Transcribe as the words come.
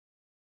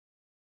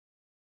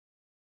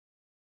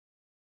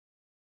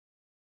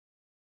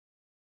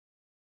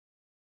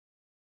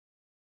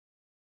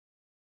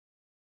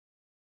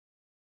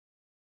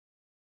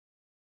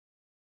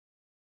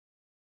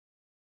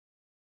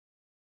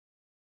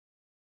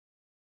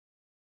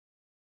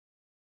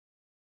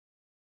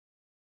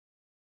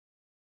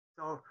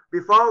So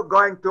before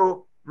going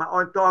to my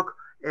own talk,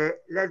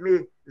 let me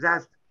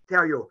just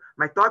tell you,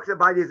 my talk is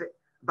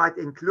about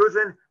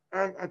inclusion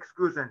and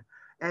exclusion.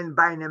 And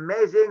by an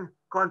amazing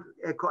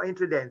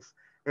coincidence,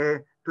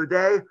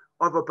 today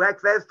over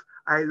breakfast,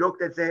 I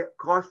looked at the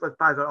crossword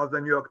puzzle of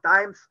the New York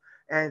Times,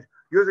 and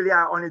usually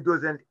I only do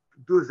them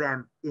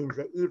in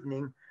the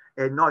evening,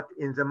 not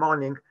in the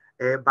morning,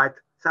 but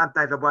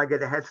sometimes I want to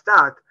get a head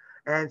start.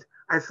 And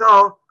I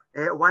saw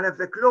one of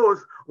the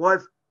clues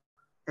was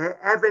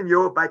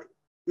avenue, but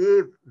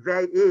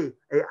EVE,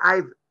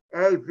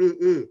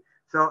 AVE.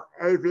 So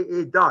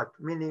AVE dot,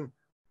 meaning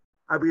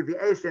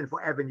abbreviation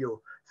for avenue.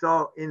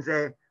 So in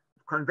the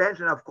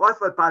convention of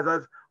crossword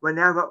puzzles,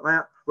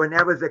 whenever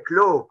the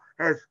clue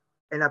has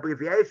an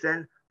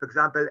abbreviation, for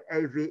example,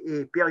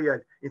 AVE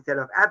period instead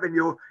of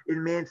avenue, it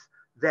means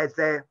that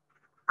the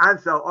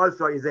answer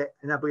also is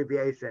an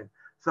abbreviation.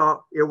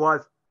 So it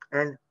was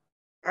an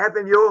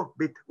avenue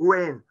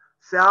between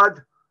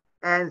Third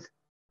and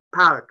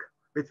Park,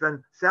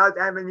 between Third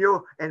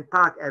Avenue and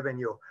Park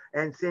Avenue.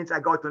 And since I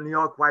go to New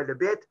York quite a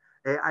bit,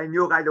 I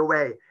knew right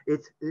away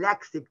it's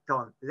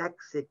Lexington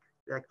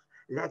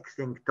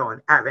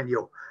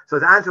Avenue. So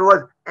the answer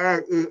was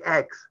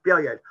LEX,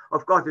 period.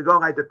 Of course, you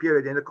don't write the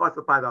period in the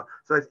crossword puzzle,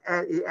 so it's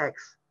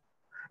LEX.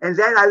 And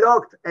then I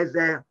looked at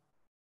the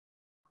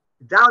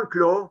down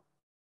clue,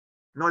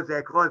 not the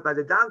across, but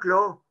the down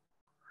clue,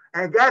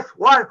 and guess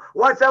what?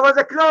 What there was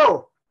a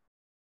clue?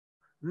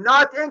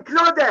 Not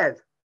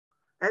included.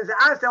 And the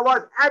answer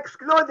was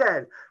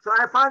excluded. So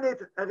I found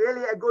it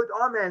really a good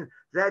omen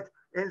that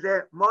in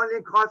the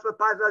morning crossword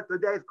puzzle,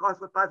 today's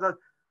crossword puzzle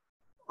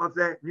of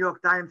the New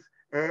York Times,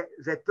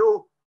 the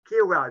two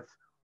keywords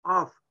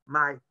of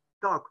my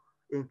talk,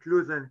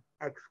 inclusion,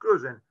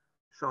 exclusion,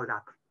 showed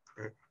up.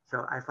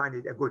 So I find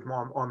it a good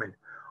omen.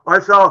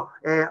 Also,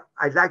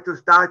 I'd like to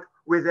start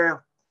with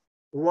a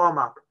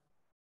warm-up.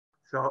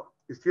 So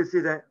you still see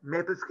the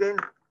maple screen?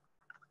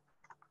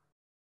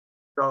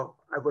 So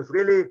I was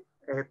really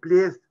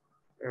pleased.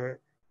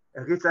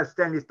 Richard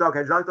Stanley's talk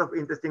had lots of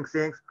interesting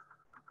things.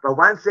 But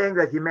one thing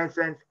that he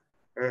mentioned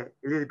a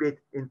little bit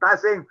in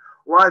passing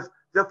was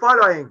the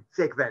following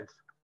sequence.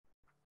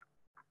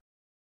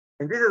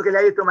 And this is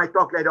related to my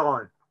talk later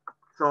on.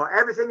 So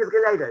everything is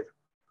related.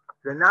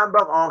 The number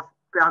of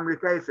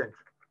permutations,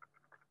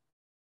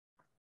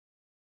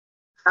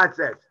 such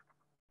as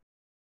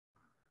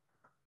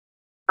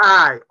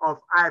I of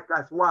I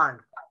plus 1.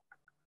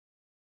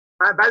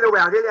 By the way,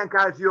 I really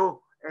encourage you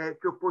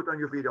to put on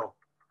your video.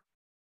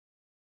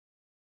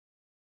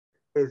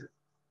 Is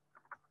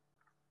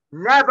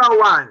never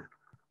 1.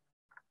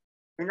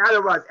 In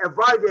other words,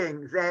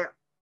 avoiding the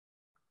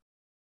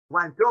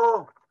 1,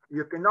 2.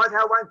 You cannot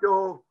have 1,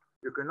 2.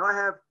 You cannot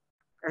have,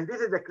 and this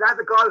is a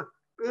classical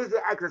easy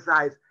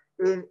exercise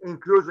in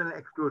inclusion and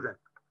exclusion.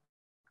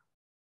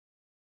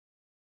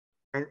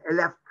 And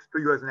left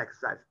to you as an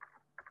exercise.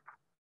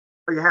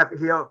 So you have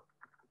here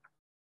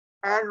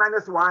n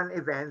minus 1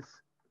 events.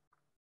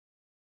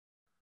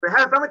 We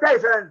have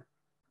permutation.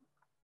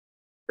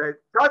 The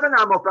total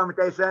number of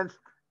permutations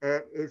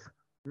is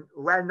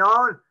well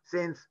known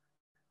since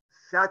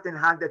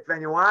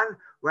 1321,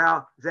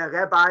 where the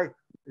Rabbi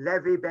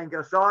Levi Ben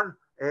Gershon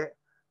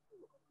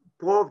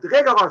proved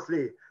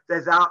rigorously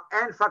that there are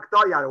n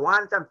factorial,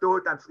 1 times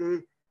 2 times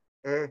 3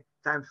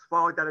 times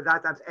 4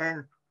 times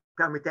n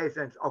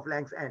permutations of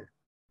length n.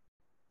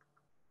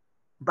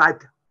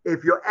 But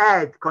if you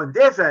add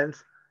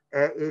conditions,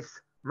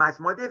 it's much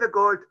more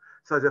difficult.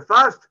 So the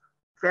first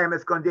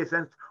famous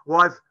conditions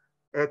was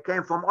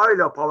came from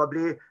Euler,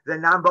 probably the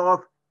number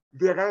of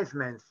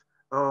derangements,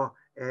 or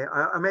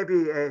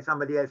maybe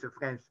somebody else in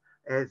French,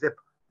 the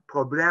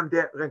problème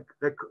de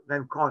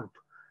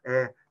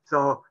rencontre.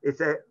 So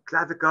it's a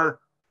classical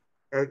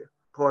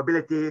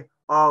probability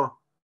or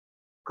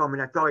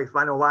combinatorics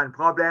 101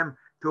 problem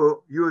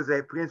to use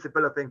a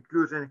principle of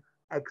inclusion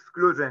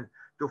exclusion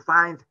to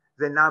find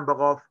the number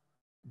of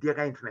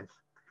derangements.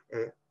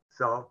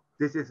 So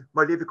this is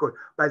more difficult.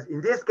 But in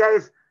this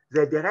case,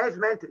 the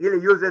derangement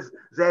really uses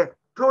the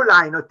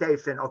two-line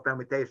notation of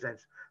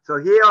permutations. So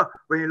here,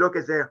 when you look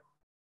at the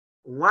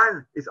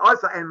 1, it's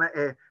also n.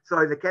 So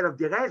in the case of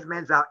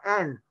derangements, there are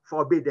n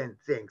forbidden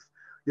things.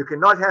 You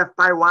cannot have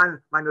pi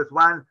 1 minus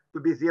 1 to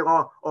be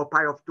 0 or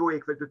pi of 2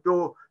 equal to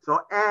 2. So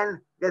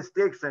n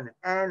restriction,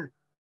 n,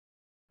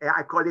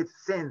 I call it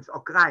sins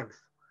or crimes.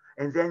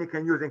 And then you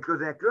can use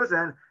inclusion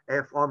exclusion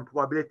from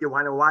probability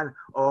 101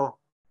 or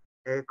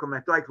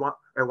combinatorics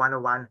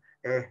 101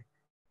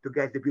 to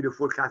get the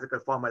beautiful classical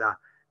formula,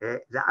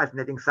 the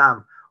alternating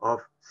sum of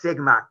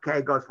sigma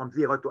k goes from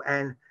 0 to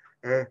n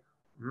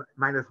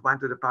minus 1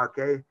 to the power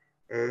k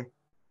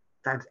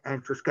times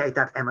n choose k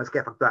times m minus k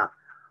factorial.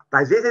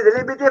 But this is a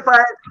little bit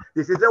different.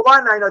 This is a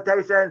one-line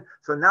notation.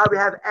 So now we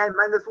have n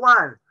minus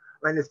 1.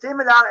 When the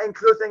similar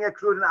inclusion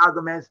exclusion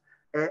arguments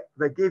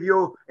will give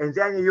you, and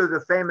then you use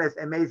the famous,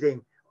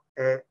 amazing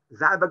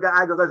Zeilberger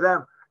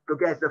algorithm to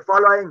get the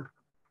following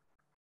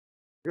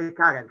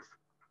recurrence.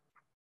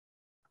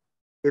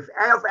 If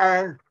a of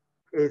n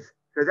is,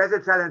 so that's a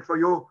challenge for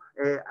you.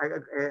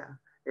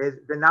 is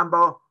the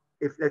number,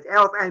 if let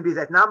A of n be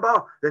that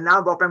number, the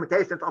number of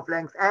permutations of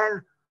length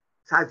n,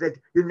 such that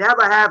you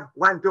never have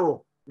 1,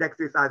 2 next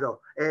to each other,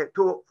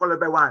 2 followed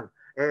by 1,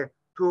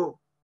 2,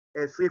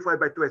 3 followed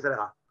by 2,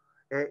 etc.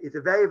 It's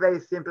a very, very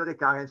simple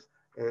recurrence.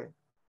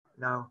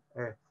 Now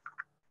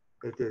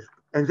it is.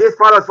 And this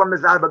follows from the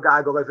Zeilberger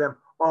algorithm,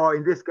 or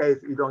in this case,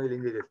 you don't really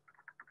need it.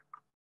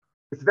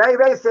 It's very,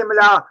 very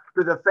similar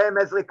to the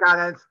famous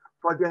recurrence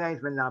for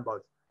derangement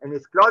numbers, and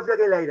it's closely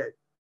related.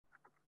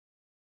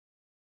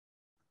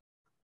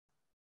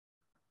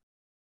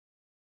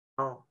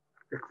 So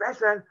the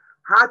question,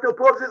 how to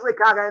prove this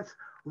recurrence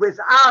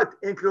without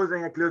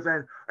including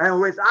inclusion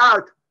and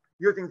without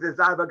using the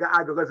Zeilberger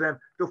algorithm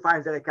to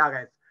find the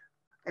recurrence.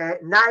 A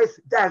nice,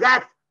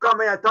 direct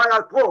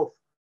combinatorial proof.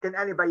 Can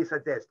anybody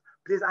suggest?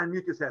 Please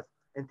unmute yourself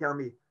and tell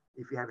me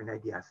if you have any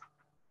ideas.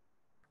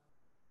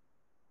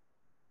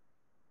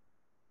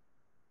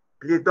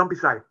 Please don't be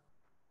shy.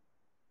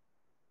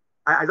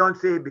 I don't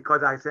see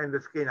because I send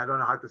the screen. I don't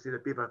know how to see the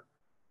people.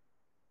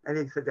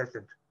 Any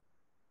suggestions?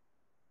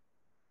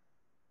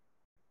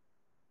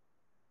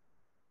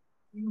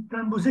 You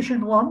can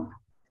position 1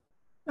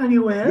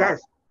 anywhere.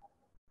 Yes.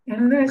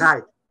 Unless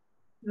right.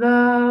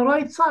 The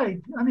right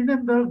side, any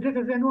number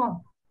greater than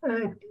 1.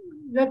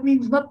 That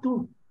means not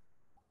 2.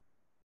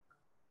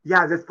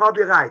 Yeah, that's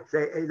probably right.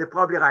 They're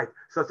probably right.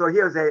 So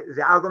here's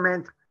the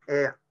argument.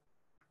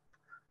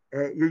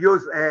 You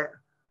use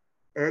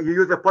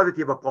a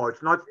positive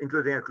approach, not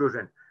including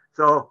inclusion.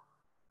 So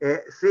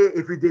see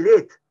if you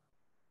delete,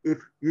 if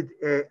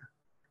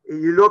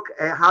you look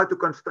at how to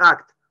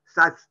construct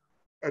such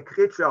a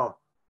creature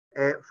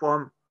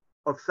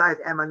of size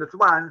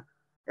n-1,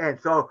 and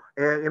so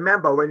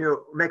remember, when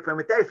you make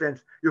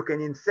permutations, you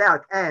can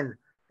insert n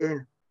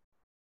in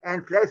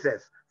n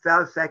places,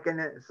 first, second,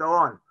 and so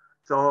on.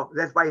 So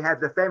that's why you have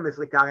the famous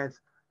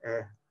recurrence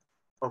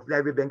of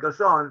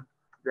Levy-Bengerson,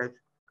 that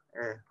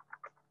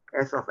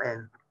S of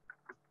n.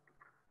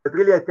 But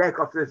really, a take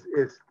of this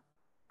is,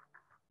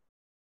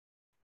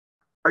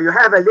 so you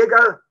have a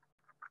legal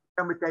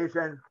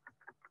permutation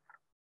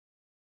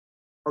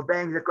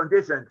obeying the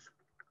conditions.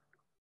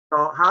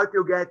 So how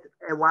to get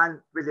a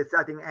 1 with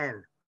inserting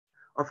n?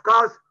 Of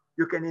course,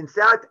 you can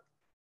insert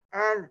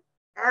n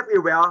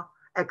everywhere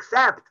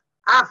except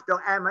after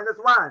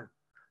n-1.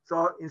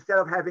 So instead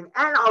of having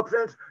n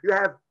options, you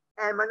have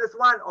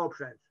n-1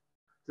 options.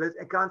 So let's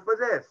account for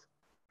this.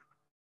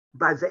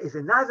 But there is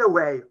another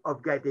way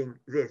of getting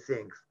these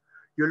things.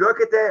 You look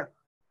at the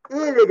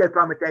illegal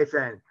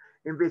permutation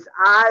in which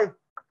I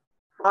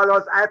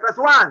follows I plus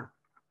 1.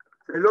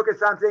 So you look at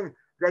something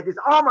that is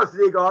almost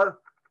legal,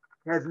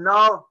 has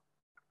no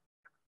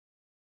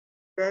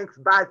things,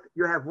 but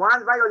you have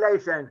one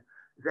violation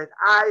that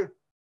I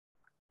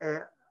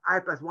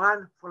plus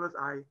 1 follows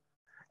I.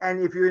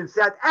 And if you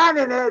insert n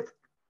in it,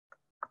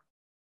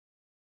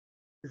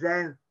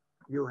 then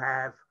you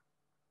have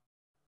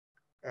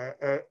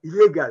a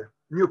legal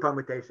new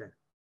permutation.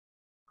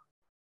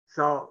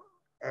 So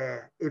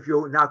if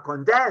you now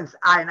condense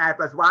I and I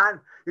plus 1,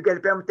 you get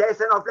a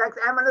permutation of length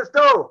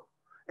n-2.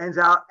 And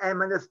there are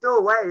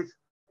n-2 ways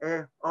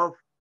of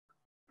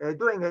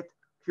doing it,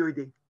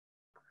 QED.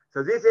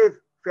 So this is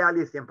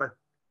fairly simple.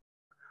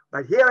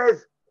 But here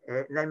is,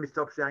 let me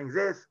stop sharing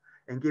this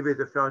and give you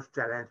the first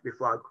challenge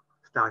before I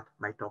start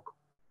my talk.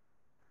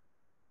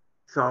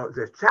 So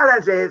the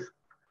challenge is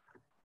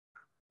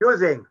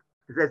using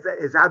the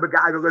Zeilberger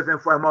algorithm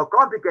for a more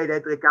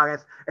complicated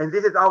recurrence. And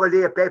this is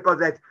already a paper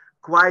that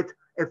quite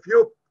a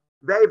few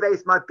very, very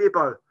smart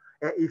people,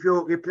 if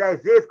you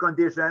replace this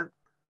condition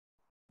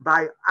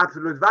by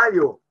absolute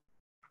value,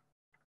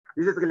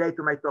 this is related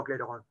to my talk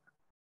later on.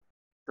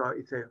 So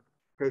it's a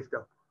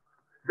taster.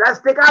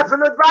 Let's take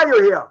absolute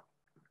value here.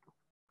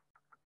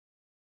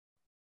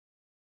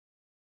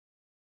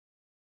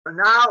 So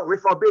now we're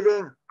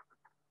forbidding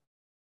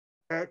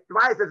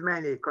twice as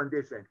many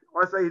conditions.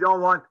 Also, you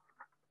don't want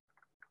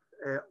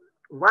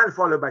 1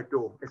 followed by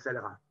 2,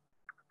 etc.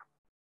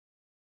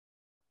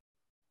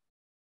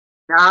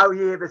 Now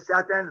you have a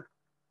certain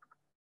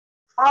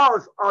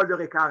false order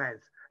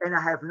recurrence, and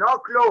I have no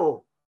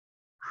clue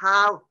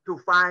how to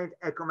find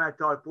a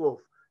combinatorial proof.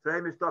 So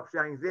let me stop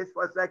sharing this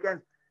for a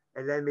second,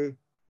 and let me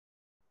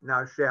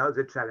now share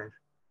the challenge.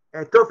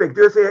 Tufik,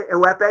 do you see a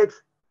web page?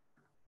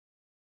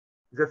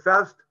 The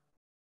first?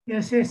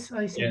 Yes,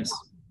 I see. Yes.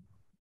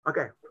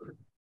 Okay.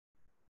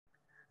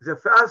 The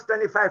first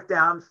 25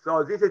 terms,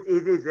 so this is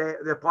easy.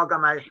 The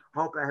program I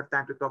hope I have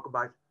time to talk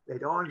about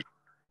later on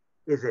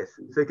is this.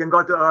 So you can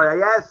go to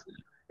RIS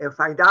and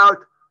find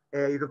out,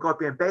 you can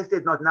copy and paste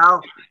it, not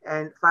now,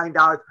 and find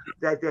out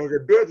that there's a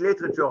big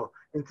literature,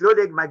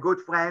 including my good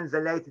friend, the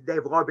late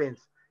Dave Robbins.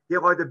 He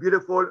wrote a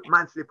beautiful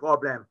monthly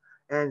problem.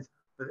 And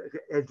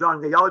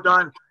John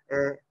Riordan,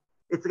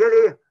 it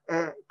really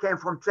came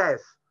from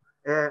chess.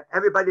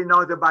 Everybody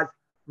knows about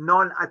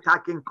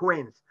non-attacking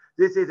queens.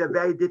 This is a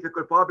very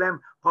difficult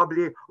problem.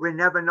 Probably we'll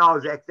never know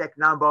the exact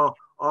number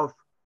of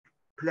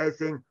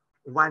placing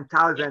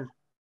 1,000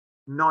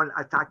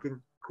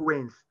 non-attacking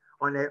queens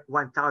on a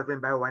 1,000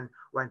 by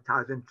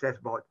 1,000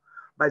 chessboard.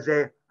 but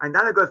the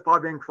analogous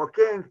problem for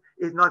king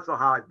is not so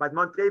hard, but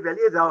not trivial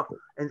either,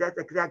 and that's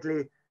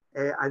exactly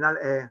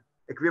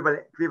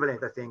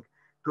equivalent, I think,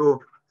 to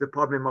the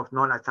problem of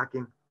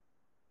non-attacking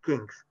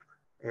kings.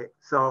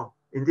 So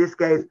in this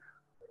case,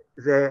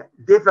 the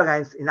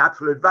difference in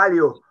absolute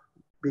value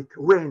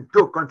between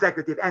two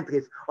consecutive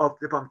entries of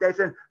the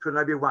permutation should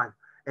not be 1.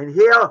 And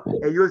here,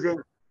 using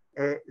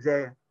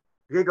the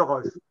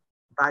rigorous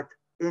but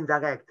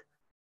indirect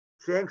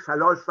things,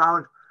 Shalosh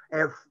found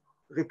a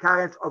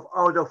recurrence of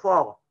order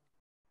 4,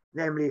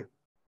 namely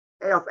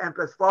a of n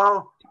plus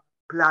 4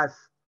 plus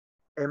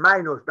a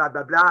minus blah,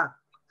 blah, blah.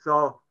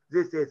 So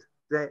this is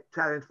the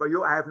challenge for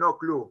you. I have no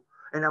clue.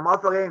 And I'm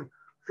offering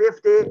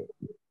 $50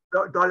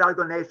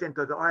 donation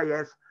to the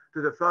OIS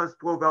to the first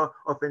prover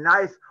of a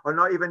nice, or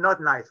not even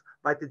not nice,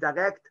 but a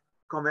direct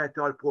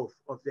combinatorial proof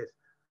of this.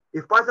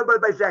 If possible,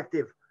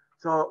 bijective.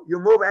 So you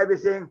move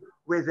everything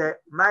with a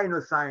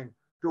minus sign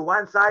to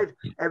one side,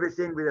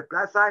 everything with a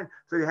plus sign.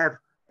 So you have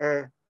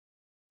a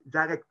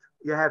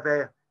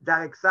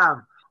direct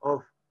sum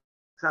of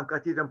some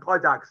Cartesian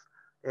products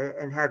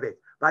and have it.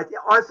 But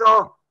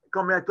also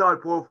combinatorial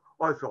proof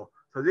also.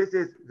 So this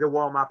is the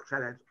warm-up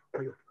challenge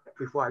for you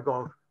before I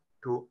go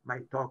to my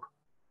talk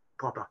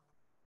proper.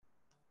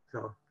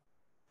 So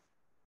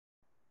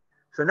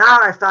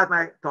now I start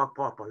my talk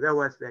proper. That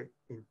was the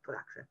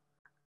introduction.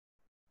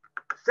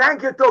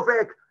 Thank you,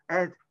 Tufik,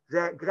 and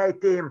the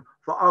great team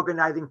for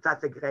organizing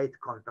such a great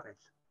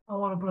conference.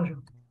 Our pleasure.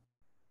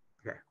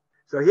 Okay.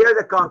 So here's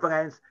the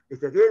conference.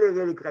 It's a really,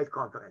 really great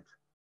conference.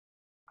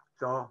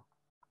 So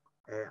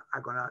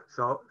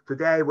so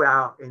today we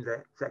are in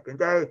the second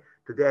day.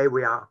 Today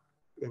we are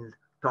in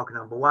talk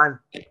number 1,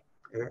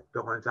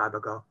 Doron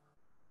Zeilberger.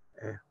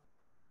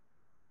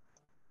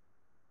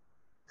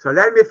 So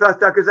let me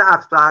first talk as an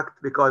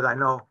abstract, because I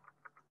know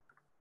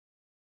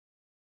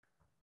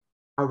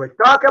I will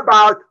talk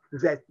about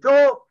the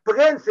 2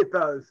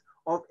 principles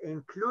of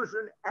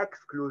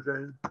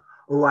inclusion-exclusion.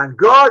 One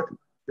good,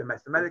 the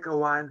mathematical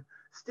one,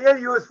 still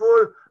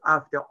useful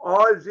after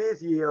all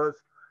these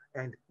years,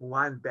 and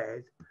one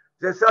bad,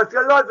 the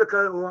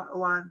sociological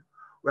one,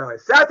 where a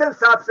certain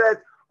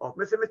subset of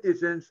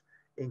mathematicians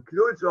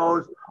includes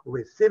those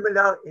with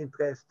similar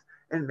interests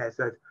and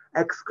methods,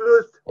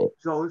 excludes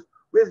those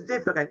with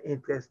different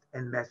interests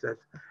and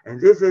methods.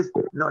 And this is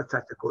not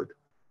such a good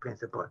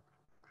principle.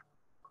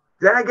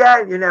 Then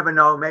again, you never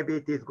know, maybe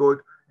it is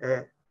good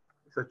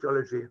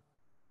sociology.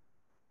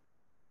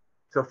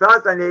 So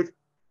first I need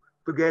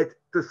to get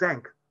to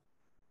thank.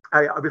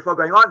 Before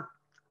going on,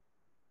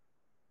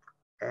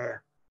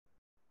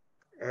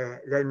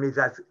 let me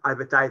just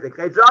advertise a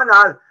great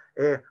journal.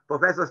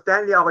 Professor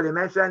Stanley already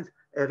mentioned,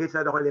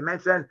 Richard already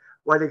mentioned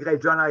what a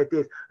great journal it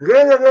is.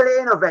 Really, really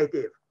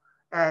innovative.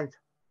 And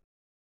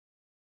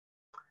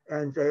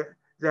they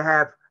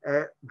have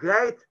a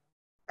great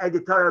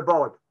editorial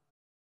board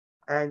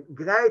and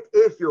great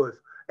issues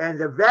and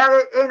a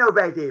very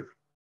innovative,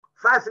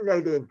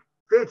 fascinating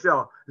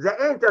feature, the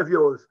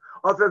interviews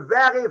of a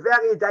very,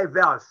 very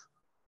diverse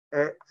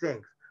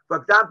things. For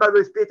example,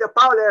 with Peter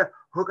Paule,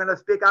 who can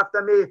speak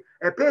after me.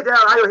 Peter,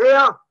 are you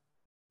here?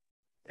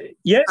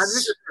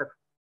 Yes,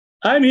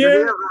 I'm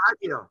here. Hi,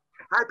 Peter.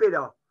 Hi,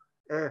 Peter.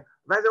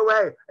 By the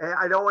way,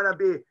 I don't want to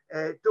be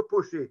too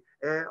pushy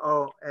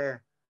or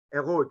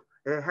rude.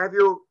 Have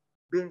you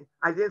been?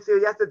 I didn't see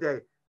you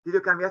yesterday. Did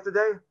you come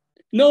yesterday?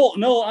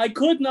 No, I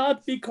could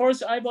not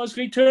because I was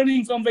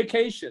returning from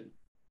vacation.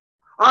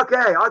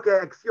 Okay,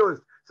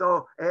 excused.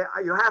 So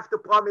you have to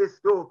promise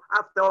to,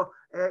 after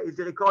it's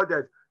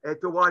recorded,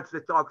 to watch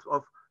the talks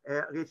of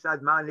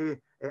Richard,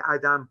 Marley,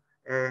 Adam,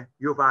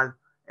 Yuval,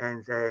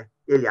 and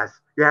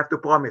Elias. You have to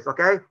promise,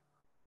 okay?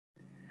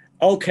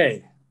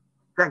 Okay.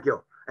 Thank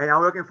you. And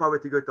I'm looking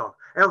forward to your talk.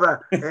 Anyway,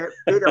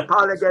 Peter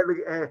Paule gave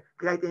a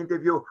great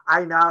interview.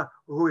 Aina,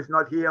 who is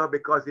not here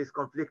because he's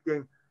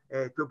conflicting,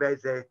 too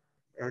bad the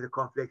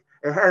conflict.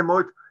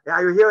 Helmut,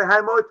 are you here,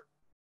 Helmut?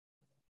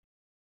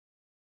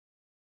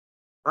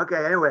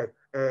 Okay, anyway,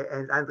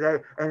 and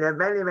Andre, and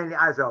many, many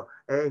others,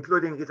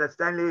 including Richard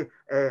Stanley,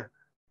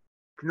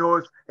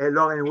 Knus,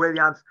 Lauren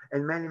Williams,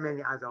 and many,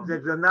 many others. The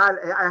journal,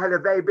 I had a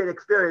very big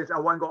experience. I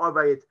won't go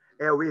over it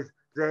with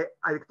the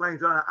electronic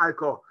journal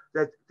Alco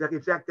that they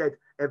rejected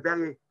a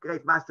very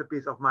great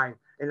masterpiece of mine,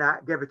 and I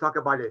gave a talk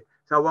about it,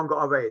 so I won't go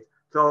over it.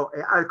 So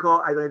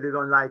Alco, I really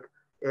don't like.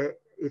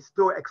 It's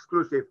too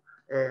exclusive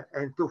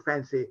and too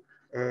fancy,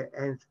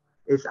 and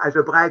it's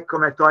algebraic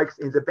combinatorics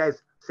in the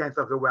best sense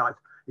of the word.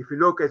 If you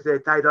look at the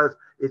titles,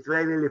 it's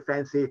really, really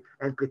fancy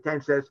and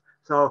pretentious.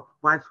 So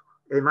once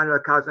Emmanuel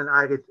Carlson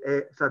and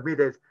I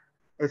submitted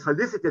a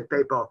solicited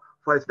paper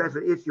for a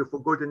special issue for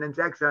good and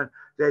injection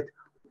that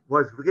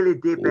was really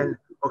deep and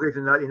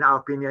original, in our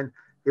opinion,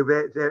 it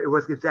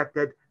was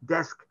rejected,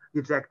 desk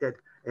rejected,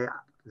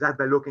 that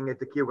by looking at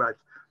the keywords.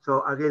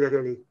 So I really,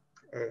 really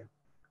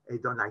I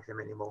don't like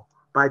them anymore.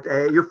 But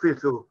you feel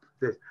through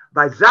this.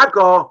 But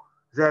Jaco,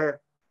 the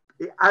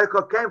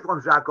Alco came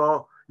from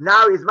Jaco.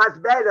 Now it's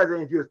much better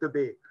than it used to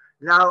be.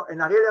 Now,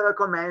 and I really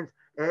recommend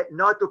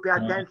not to pay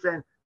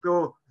attention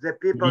to the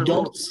people We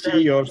don't who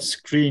see your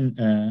screen.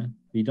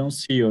 We don't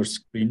see your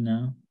screen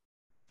now.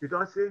 You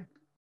don't see?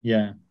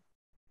 Yeah.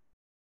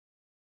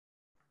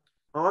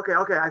 Oh, okay,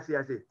 I see.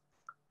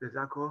 The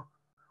Zaco.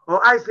 Oh,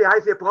 I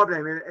see a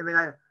problem. I mean,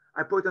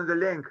 I put on the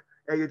link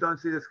and you don't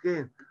see the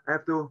screen. I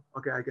have to,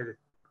 okay, I get it.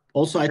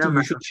 Also, I think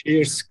you should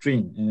share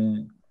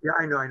screen. Yeah,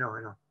 I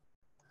know.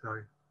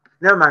 Sorry.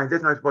 Never mind,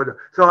 that's not a problem.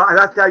 So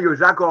I'll tell you,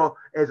 Zaco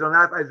is on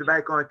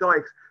Zeilberger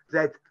Combinatorics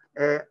that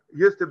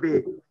used to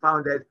be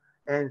founded,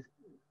 and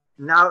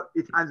now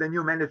it's under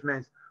new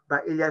management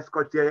by Elias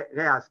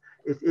Kotsireas.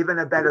 It's even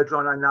a better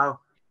journal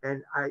now,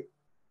 and I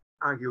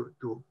argue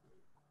too.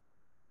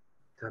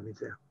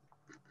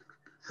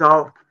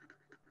 So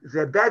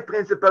the bad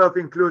principle of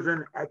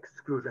inclusion,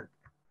 exclusion.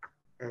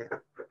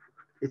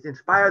 It's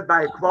inspired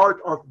by a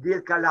quote of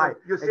Gil Kalai.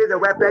 You see the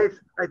webpage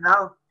right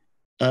now?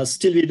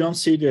 Still, we don't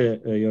see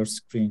your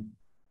screen.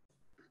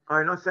 Oh,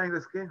 you're not showing the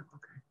screen?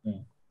 Okay.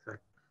 Yeah. Sorry.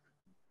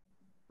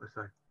 Oh,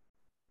 sorry.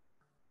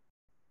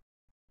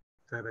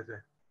 Sorry about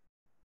that.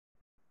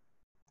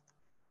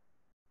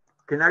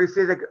 Can now you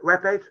see the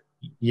webpage?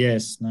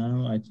 Yes,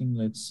 now I think,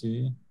 let's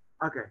see.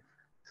 Okay.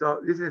 So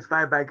this is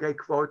inspired by a great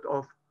quote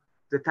of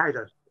the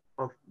title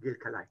of Gil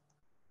Kalai.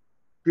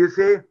 Do you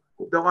see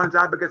Doron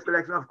Zeilberger's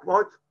collection of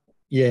quotes?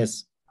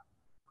 Yes.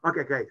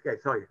 Okay, great.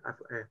 Sorry,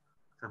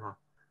 somehow.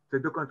 So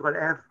do Control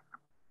F.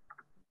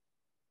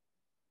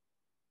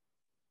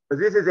 So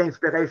this is the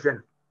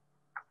inspiration.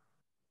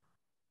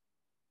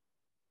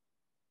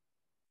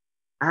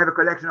 I have a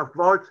collection of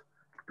quotes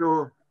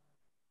to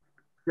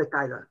the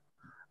title.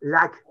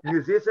 Like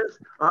musicians,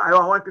 I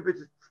want people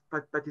to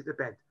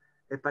participate.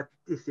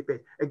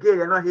 Again,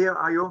 you're not here,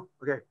 are you?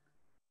 Okay.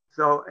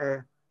 So,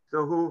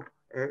 who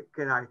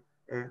can I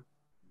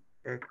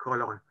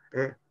call on?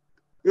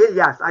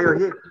 Elias, are you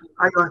here?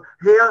 Are you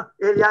here,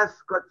 Elias?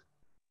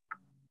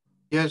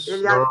 Yes,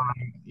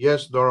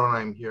 Elias? Doron,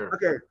 I'm here.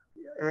 Okay.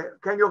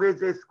 Can you read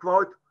this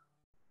quote?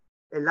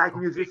 Like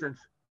musicians.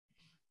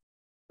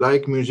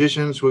 Like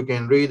musicians, we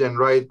can read and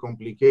write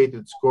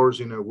complicated scores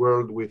in a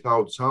world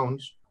without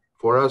sounds.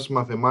 For us,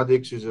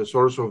 mathematics is a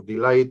source of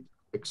delight,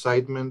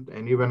 excitement,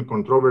 and even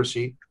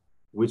controversy,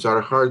 which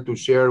are hard to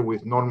share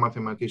with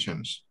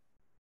non-mathematicians.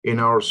 In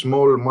our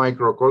small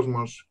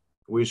microcosmos,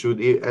 we should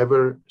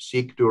ever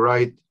seek to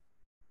write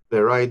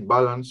the right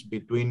balance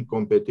between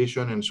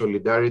competition and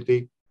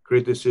solidarity,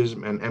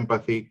 criticism and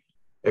empathy,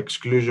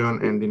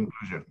 exclusion and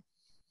inclusion.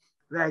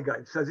 Very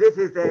good. So this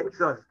is the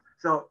source.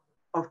 So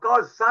of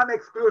course, some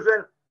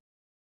exclusion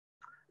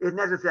is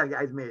necessary,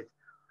 I admit.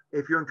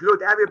 If you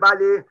include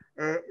everybody,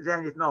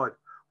 then it's not.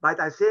 But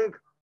I think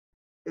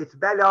it's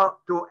better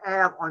to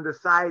err on the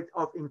side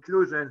of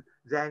inclusion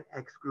than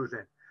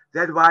exclusion.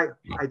 That's why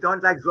I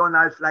don't like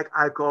journals like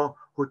ICECA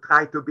who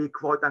try to be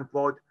quote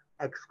unquote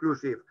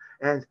exclusive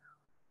and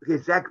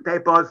reject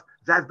papers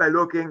just by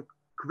looking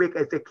quick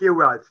at the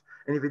keywords.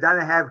 And if it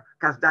doesn't have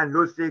Kasdan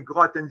Lustig,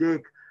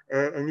 Grothendieck,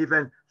 and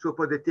even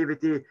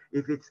superlativity,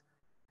 if it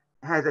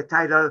has a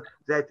title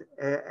that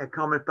a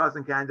common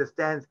person can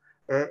understand,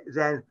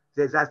 then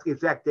they just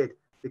reject it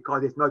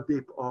because it's not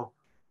deep or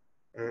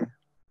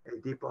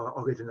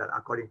original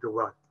according to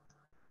Word.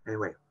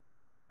 Anyway,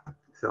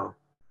 so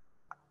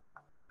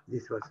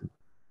this was.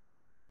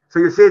 So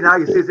you see now,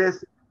 you see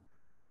this?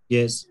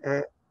 Yes.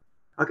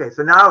 Okay,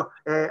 so now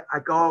I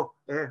go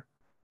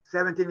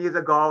 17 years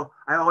ago,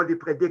 I already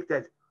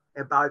predicted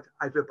about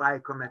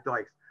algebraic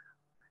combinatorics.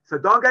 So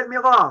don't get me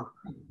wrong.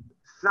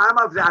 Some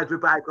of the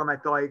algebraic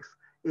combinatorics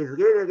is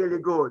really,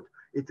 really good.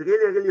 It's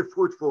really, really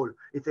fruitful.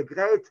 It's a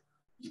great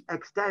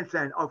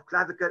extension of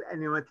classical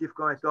enumerative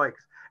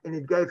combinatorics, and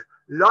it gave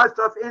lots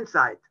of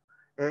insight.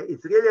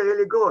 It's really,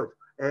 really good.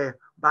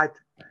 But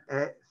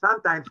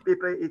sometimes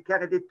people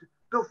carried it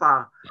too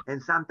far,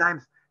 and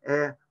sometimes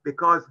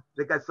because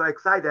they got so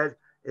excited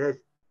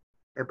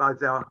about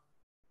their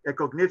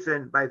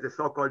recognition by the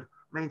so-called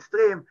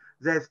mainstream,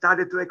 they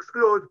started to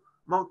exclude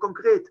more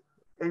concrete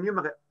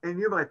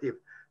enumerative.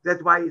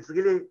 That's why it's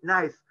really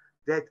nice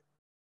that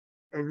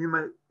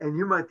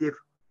enumerative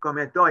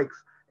combinatorics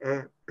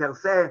per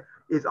se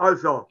is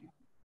also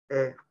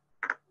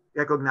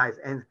recognized,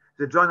 and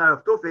the Journal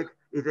of Tufik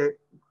is a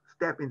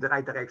step in the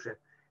right direction.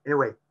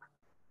 Anyway,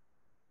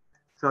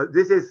 so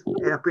this is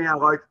an opinion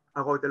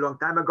I wrote a long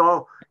time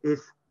ago.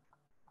 It's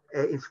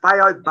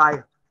inspired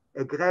by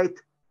a great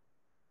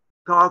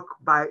talk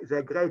by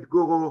the great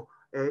guru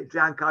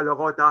Giancarlo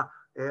Rota,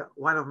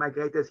 one of my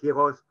greatest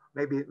heroes,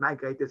 maybe my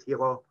greatest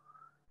hero.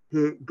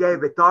 He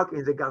gave a talk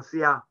in the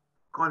Garcia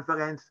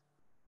conference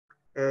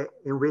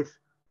in which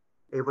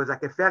it was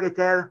like a fairy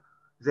tale.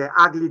 The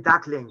ugly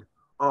duckling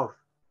of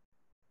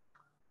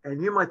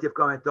enumerative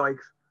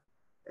combinatorics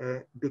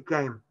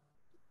became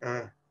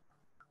a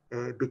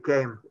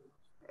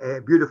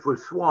beautiful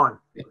swan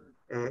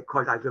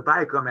called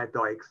algebraic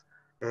combinatorics.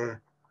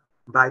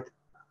 But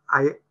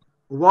I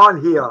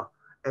warn here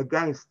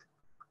against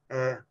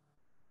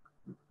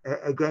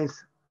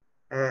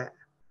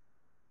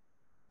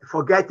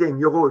forgetting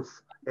your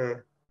roots.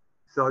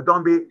 So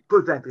don't be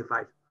too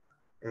gentrified.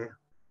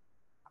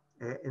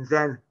 And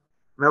then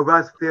my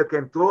worst fear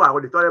came true. I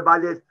already thought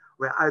about it,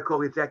 where Alco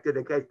rejected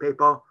a great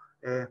paper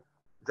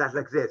just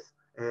like this.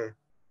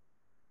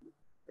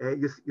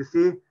 You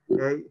see,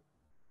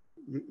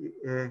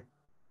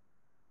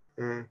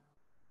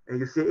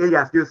 you see,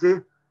 Elias, do you see?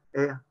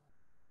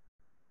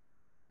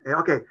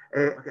 Okay.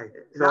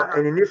 So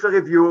an initial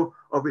review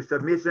of the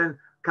submission,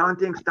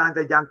 counting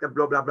standard Youngster,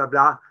 blah, blah, blah,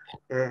 blah.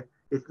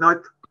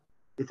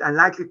 It's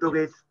unlikely to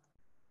reach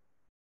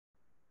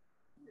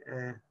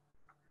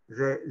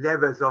the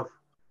levels of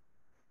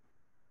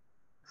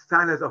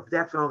standards of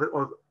depth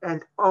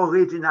and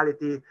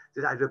originality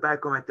that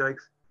algebraic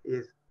combinatorics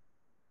is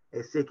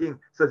seeking.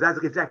 So that's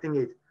rejecting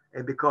it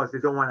because they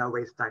don't want to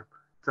waste time.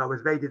 So I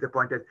was very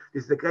disappointed.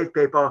 This is a great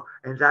paper,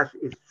 and that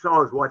it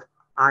shows what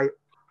I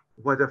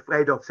was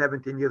afraid of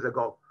 17 years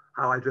ago,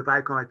 how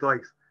algebraic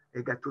combinatorics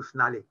got too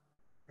snarly.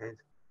 And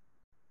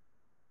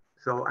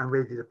so I'm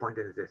really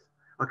disappointed in this.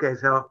 Okay,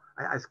 so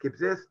I skip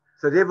this.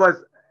 So this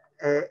was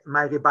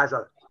my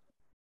rebuttal.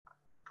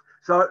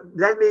 So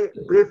let me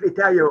briefly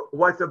tell you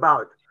what's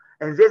about.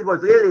 And this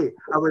was really,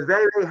 I was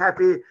very, very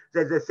happy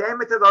that the same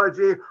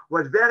methodology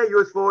was very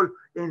useful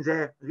in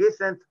the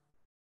recent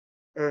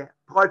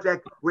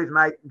project with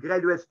my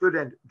graduate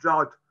student,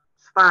 George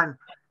Span,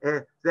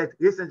 that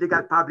recently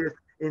got published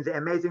in the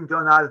amazing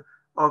journal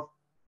of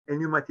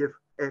Enumerative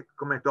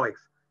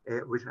Combinatorics,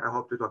 which I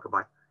hope to talk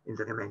about in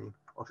the remaining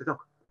of the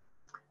talk.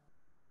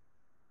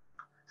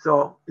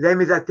 So let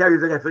me just tell you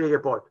the referee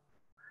report.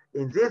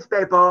 In this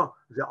paper,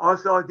 the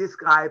author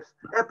describes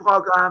a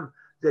program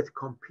that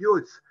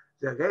computes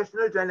the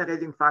rational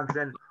generating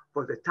function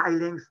for the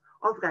tilings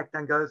of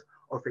rectangles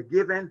of a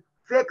given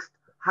fixed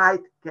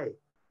height k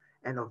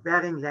and of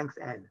varying length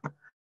n.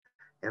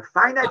 A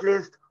finite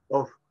list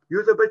of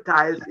usable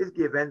tiles is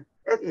given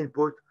as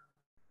input.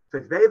 So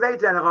it's very, very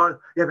general.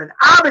 You have an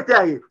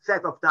arbitrary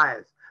set of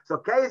tiles. So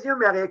k is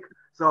numeric.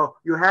 So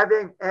you're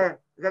having a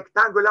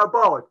rectangular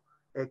board,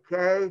 a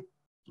k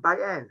by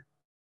n.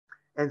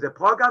 And the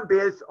program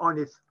builds on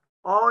its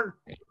own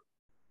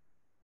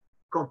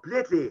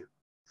completely.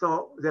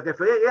 So the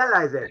referee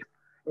realizes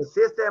a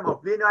system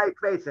of linear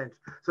equations.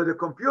 So the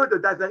computer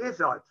does the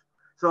research.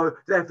 So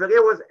the referee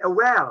was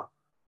aware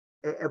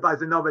about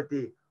the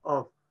novelty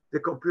of the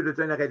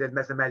computer-generated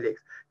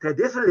mathematics.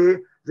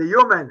 Traditionally, the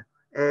human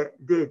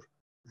did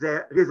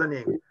the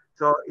reasoning.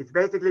 So it's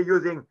basically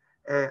using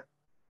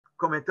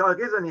combinatorial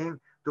reasoning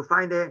to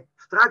find a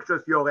structure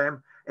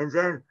theorem, and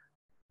then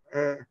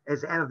at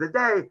the end of the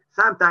day,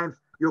 sometimes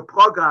you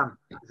program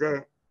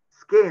the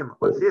scheme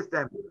or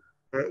system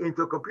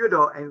into a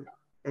computer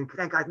and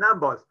crank out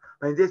numbers.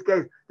 But in this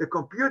case, the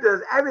computer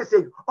does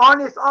everything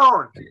on its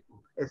own.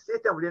 A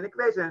system with an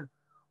equation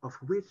of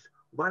which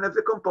one of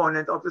the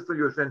components of the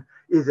solution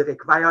is the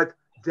required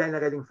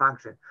generating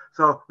function.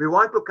 So we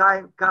want to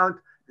count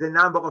the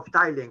number of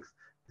tilings.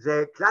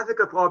 The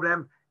classical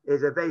problem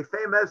is a very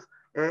famous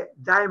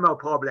dimer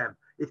problem.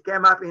 It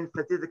came up in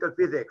statistical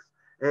physics.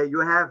 You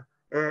have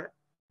a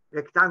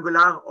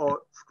rectangular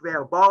or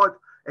square board,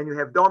 and you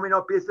have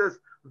domino pieces,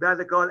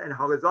 vertical and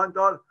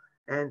horizontal,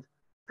 and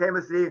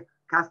famously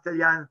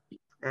Castellan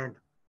and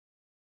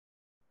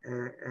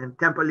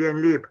Temperley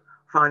and Lieb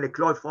found a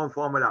closed form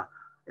formula.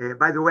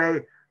 By the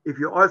way, if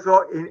you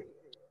also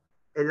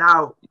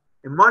allow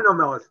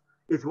monomers,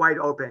 it's wide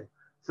open.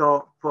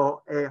 So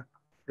for a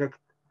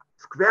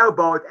square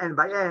board n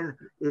by n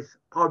is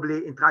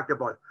probably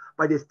intractable,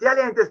 but it's still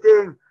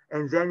interesting.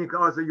 And then you can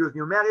also use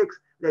numerics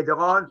later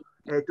on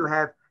to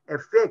have a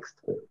fixed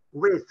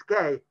width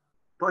k,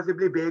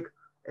 possibly big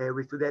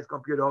with today's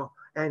computer,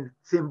 and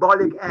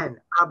symbolic n,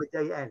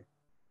 arbitrary n.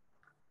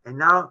 And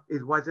now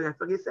is what the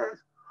referee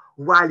says.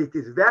 While it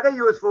is very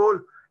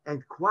useful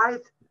and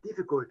quite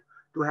difficult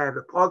to have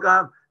a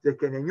program that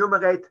can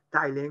enumerate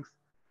tilings,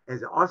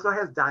 as it also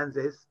has done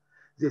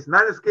this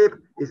manuscript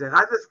is a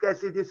rather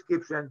sketchy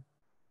description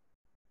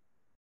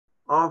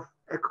of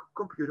a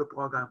computer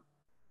program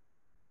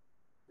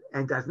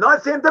and does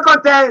not seem to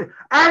contain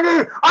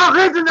any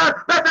original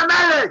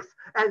mathematics.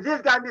 And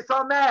this got me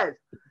so mad.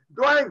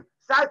 Doing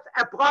such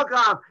a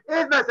program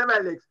is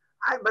mathematics.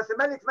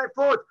 Mathematics, my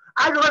foot.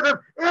 Algorithm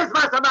is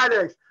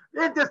mathematics.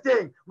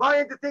 Interesting, more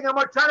interesting and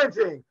more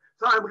challenging.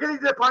 So I'm really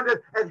disappointed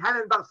at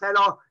Helen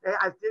Barcelo.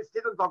 I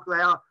still don't talk to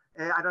her.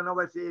 I don't know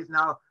where she is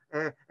now.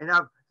 And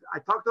I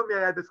talked to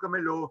Miriam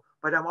Biscomelu,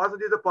 but I'm also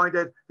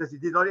disappointed that she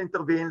did not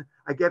intervene.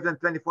 I gave them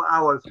 24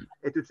 hours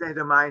to change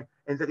their mind,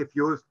 and they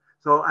refused.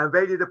 So I'm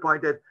very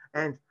disappointed.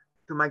 And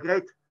to my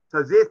great,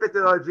 so this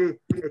methodology,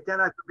 it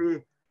turned out to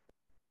be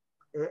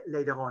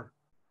later on.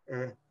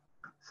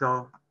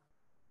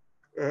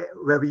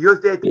 Where we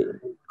used it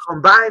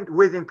combined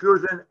with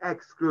inclusion,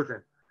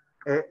 exclusion.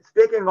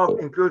 Speaking of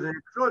inclusion,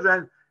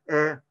 exclusion,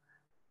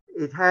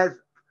 it has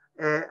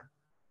a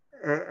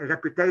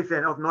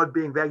reputation of not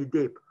being very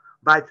deep,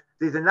 but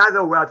there's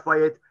another word for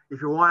it.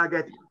 If you want to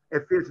get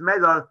a Fields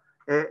medal,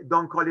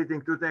 don't call it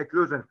inclusion,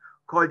 exclusion,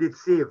 call it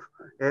sieve.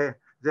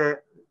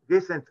 The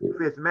recent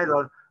Fields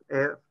medal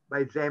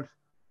by James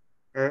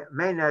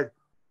Maynard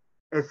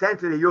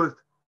essentially used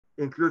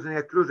inclusion,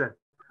 exclusion,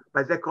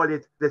 but they call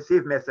it the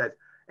sieve method.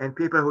 And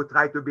people who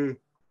try to be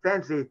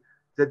fancy,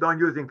 they don't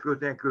use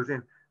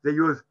inclusion, they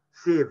use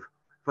sieve.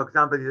 For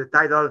example, the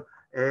title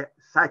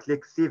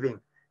cyclic sieving,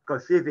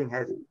 because sieving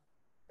has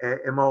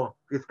a more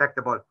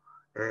respectable,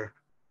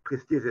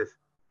 prestigious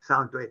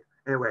sound to it.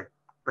 Anyway,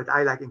 but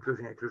I like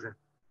inclusion.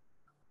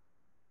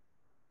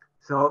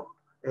 So,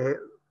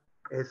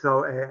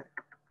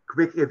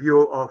 quick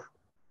review of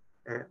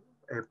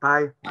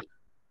pi.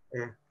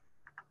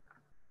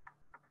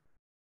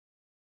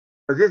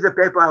 So this is a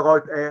paper I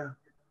wrote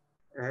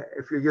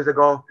a few years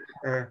ago.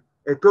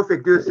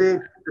 Tufik, do you see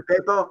the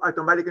paper,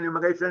 Automatic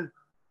Enumeration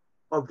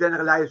of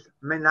Generalized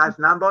Menage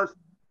Numbers?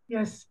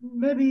 Yes,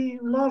 maybe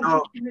large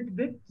a little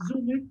bit,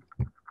 zoom it.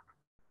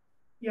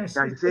 Yes,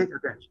 Can you see it?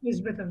 Okay. It's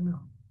better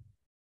now.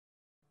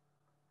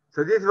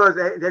 So this was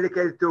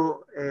dedicated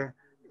to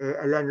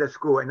Alain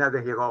Lescaut,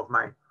 another hero of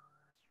mine.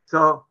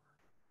 So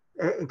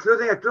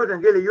inclusion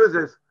really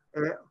uses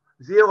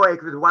 0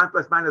 equals 1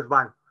 plus minus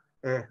 1.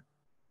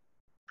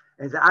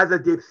 And the other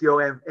deep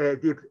theorem,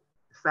 deep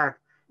fact,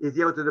 is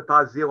 0 to the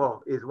power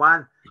 0 is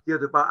 1, 0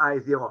 to the power I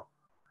is 0.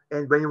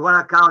 And when you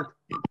want to count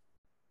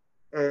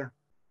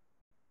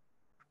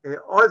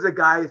all the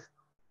guys,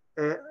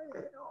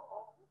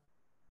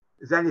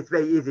 then it's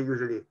very easy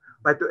usually.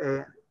 But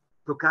to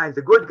count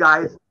the good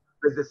guys,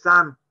 with the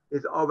sum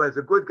is over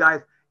the good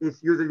guys,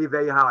 it's usually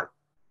very hard.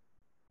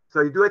 So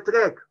you do a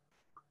trick.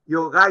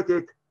 You write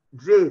it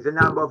G, the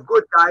number of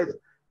good guys,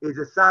 is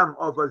the sum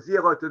over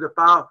 0 to the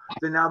power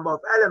the number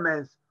of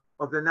elements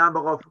of the number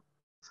of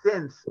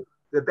sins,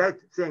 the bad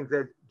things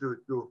that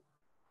do.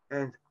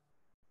 And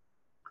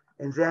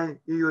then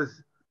you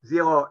use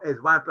 0 as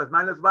 1 plus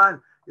minus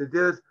 1, you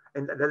do this,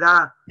 and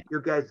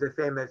you get the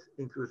famous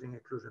inclusion.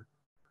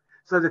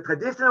 So the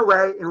traditional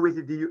way in which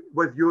it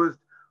was used,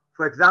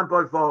 for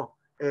example, for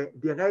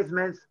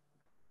derangements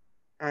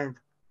and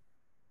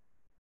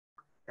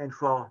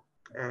for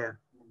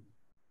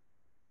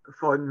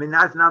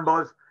Menage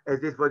numbers, as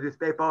this for this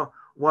paper,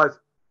 was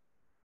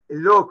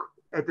look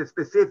at a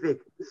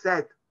specific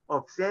set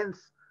of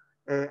sins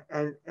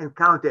and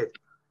count it.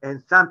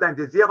 And sometimes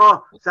it's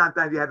 0,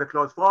 sometimes you have a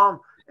closed form,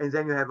 and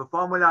then you have a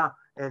formula,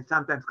 and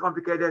sometimes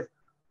complicated.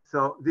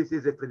 So this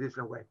is a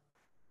traditional way.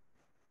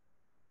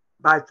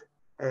 But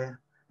and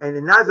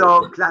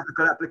another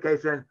classical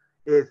application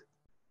is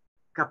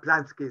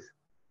Kaplansky's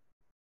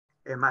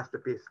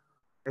masterpiece.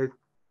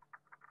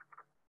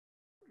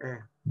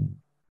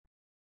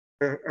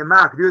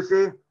 Mark, do you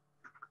see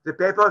the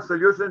paper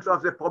Solutions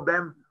of the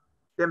Problem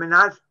de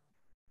Menage?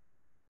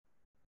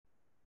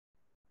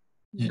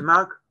 Yeah.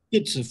 Mark?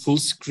 It's a full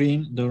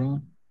screen,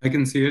 Doron. I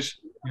can see it.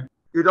 Yeah.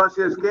 You don't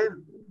see the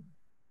screen?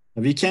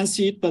 We can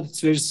see it, but it's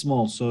very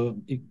small. So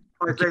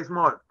it's very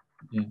small.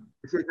 Yeah.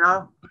 You see it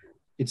now?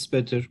 It's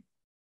better.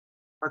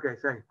 Okay,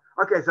 thanks.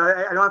 Okay, so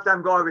I don't have time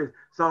to go over it.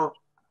 So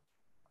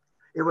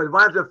it was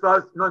one of the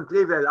first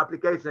non-trivial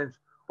applications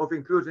of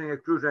inclusion and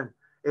exclusion,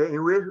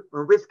 in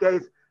which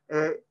case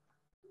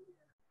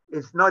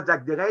it's not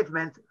like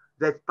derangement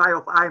that pi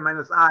of I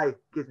minus I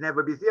can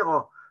never be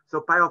 0.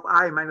 So pi of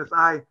I minus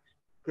I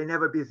can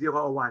never be 0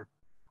 or 1.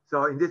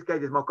 So in this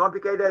case, it's more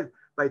complicated,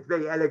 but it's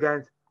very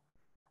elegant.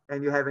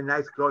 And you have a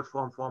nice closed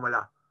form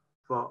formula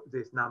for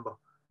this number.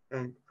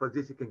 And for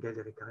this, you can get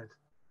a recurrence.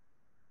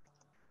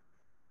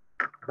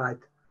 But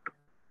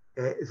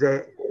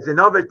the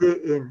novelty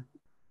in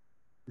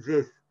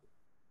this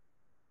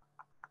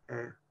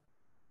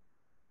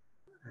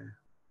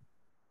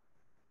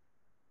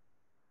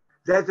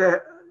that's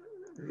a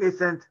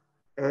recent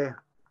do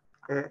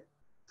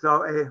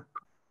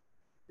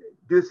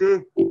you see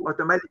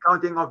automatic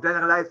counting of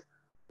generalized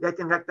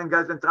Latin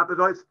rectangles and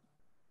trapezoids?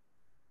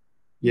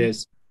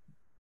 Yes.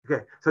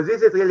 Okay, so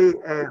this is really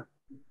an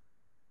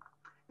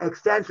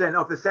extension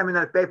of the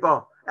seminal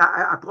paper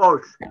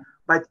approach,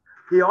 but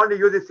he only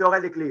uses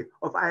theoretically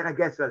of Ira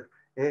Gessel.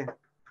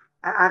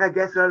 Ira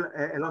Gessel,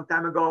 a long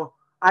time ago.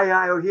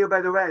 Ira, you're here,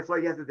 by the way. I saw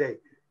yesterday.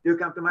 You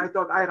come to my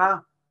talk,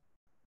 Ira?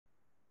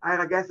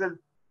 Ira Gessel?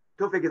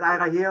 Tufik, is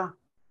Ira here?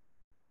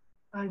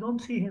 I don't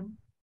see him.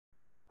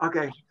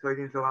 Okay, so he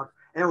didn't show up.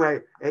 Anyway,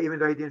 even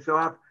though he didn't show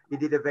up, he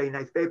did a very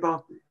nice paper.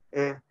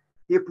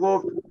 He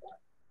proved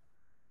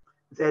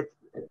that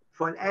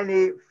for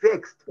any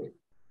fixed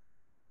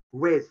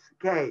width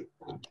k,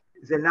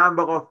 the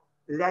number of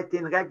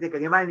Latin rectangle,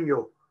 reminding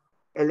you,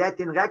 a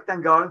Latin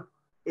rectangle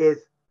is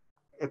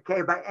a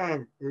k by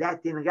n.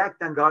 Latin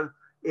rectangle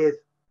is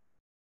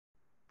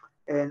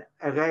an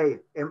array,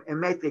 a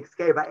matrix,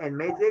 k by n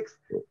matrix,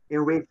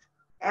 in which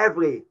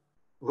every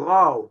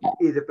row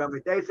is a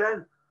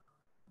permutation,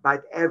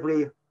 but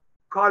every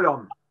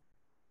column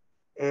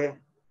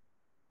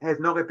has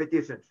no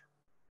repetitions.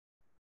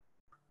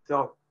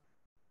 So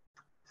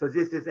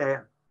this is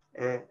a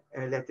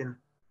Latin.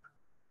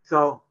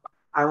 So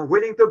I'm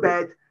willing to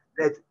bet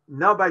that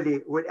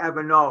nobody would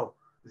ever know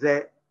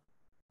the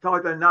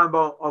total number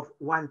of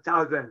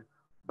 1,000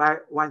 by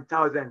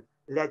 1,000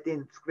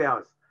 Latin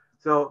squares.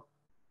 So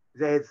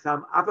there's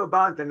some upper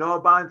bounds and lower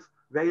bounds,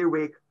 very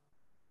weak.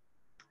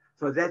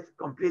 So that's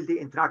completely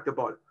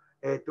intractable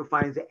to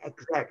find the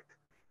exact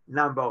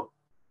number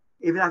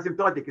even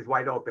asymptotic is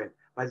wide open,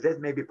 but this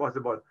may be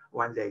possible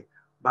one day.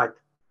 But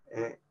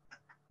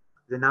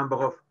the number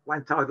of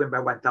 1,000 by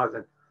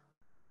 1,000,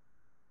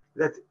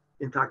 that's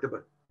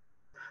intractable.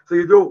 So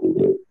you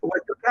do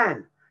what you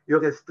can. You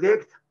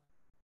restrict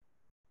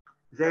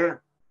the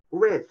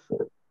width.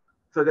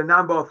 So the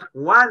number of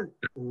 1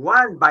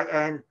 by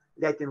n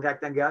Latin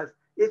rectangles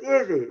is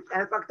easy, it's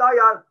n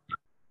factorial.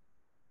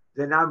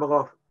 The number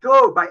of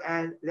 2 by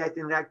n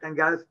Latin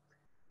rectangles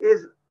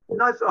is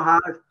not so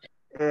hard.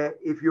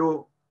 If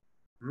you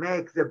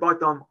make the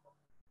bottom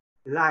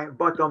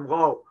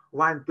row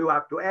 1, 2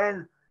 up to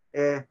n,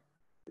 then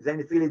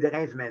it's really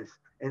derangements.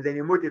 And then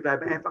you multiply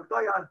by n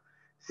factorial.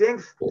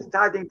 Things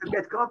starting to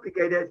get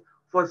complicated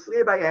for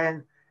 3 by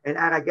n, and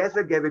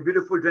ICECA gave a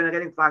beautiful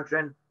generating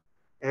function,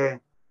 and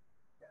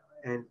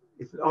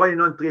it's already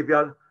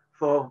non-trivial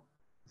for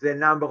the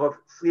number of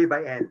 3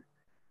 by n,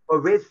 for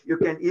which you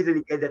can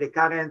easily get the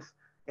recurrence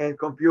and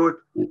compute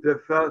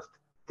the first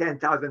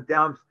 10,000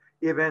 terms,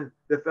 even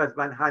the first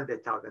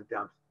 100,000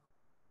 terms.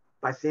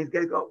 But things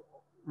get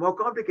more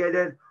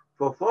complicated.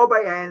 For 4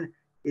 by n,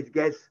 it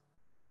gets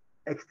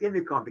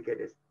extremely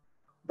complicated.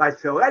 But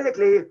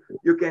theoretically,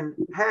 you can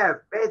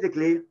have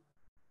basically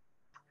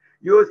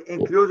use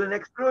inclusion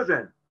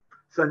exclusion.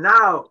 So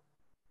now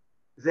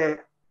the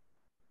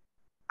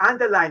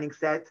underlining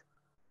set,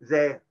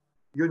 the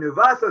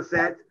universal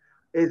set,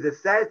 is the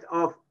set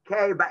of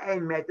k by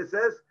n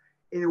matrices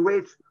in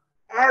which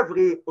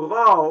every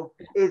row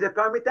is a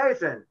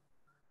permutation.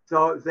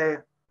 So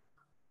the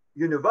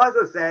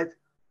universal set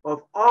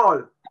of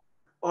all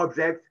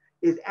objects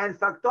is n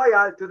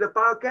factorial to the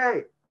power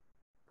k.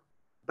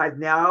 But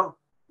now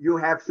you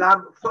have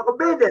some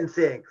forbidden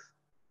things.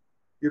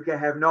 You can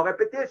have no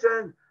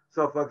repetition.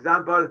 So for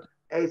example,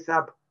 a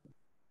sub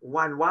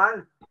 1,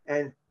 1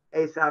 and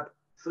a sub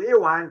 3,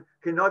 1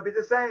 cannot be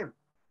the same.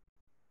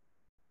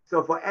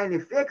 So for any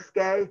fixed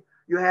k,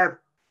 you have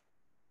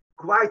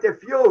quite a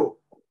few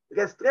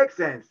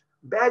restrictions,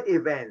 bad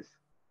events,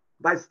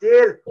 but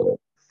still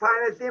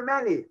finitely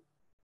many.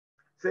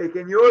 So you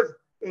can use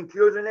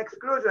inclusion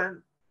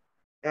exclusion,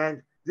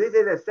 and this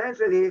is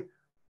essentially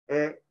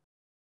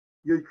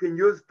you can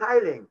use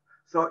tiling.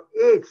 So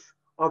each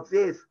of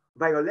these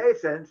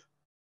violations,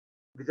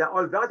 these are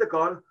all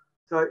vertical,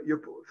 so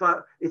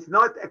it's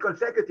not a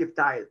consecutive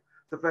tile.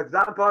 So for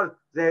example,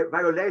 the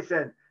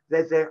violation,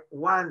 there's a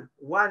 1,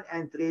 1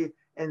 entry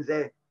and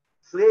the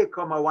 3,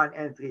 1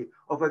 entry,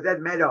 or for that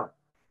matter,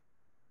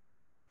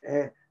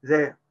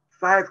 the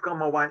 5,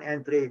 1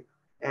 entry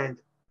and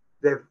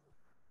the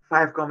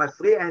 5,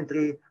 3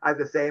 entry are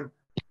the same.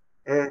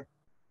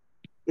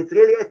 It's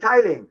really a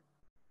tiling.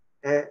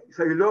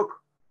 So you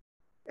look,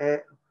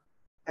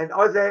 and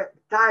all the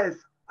tiles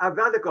are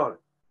vertical.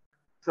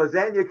 So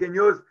then you can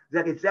use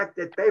the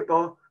rejected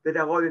paper that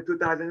I wrote in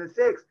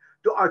 2006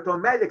 to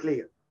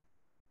automatically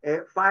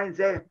find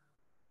the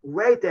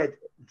weighted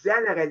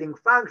generating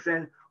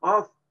function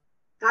of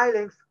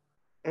tilings,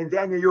 and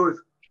then you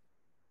use.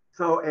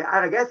 So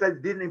I guess I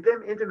didn't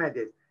implement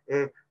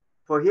it.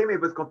 For him, it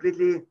was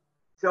completely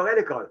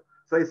theoretical.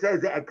 So he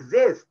says there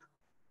exists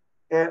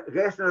a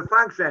rational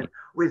function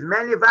with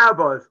many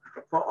variables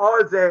for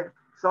all the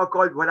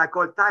so-called, what I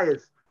call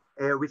tiles,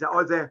 which are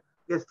all the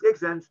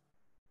restrictions.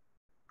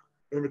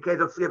 In the case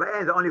of 3 by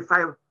n, there are only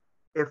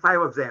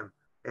five of them.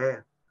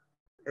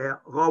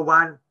 Row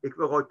 1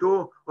 equal row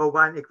 2, row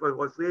 1 equal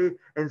row 3,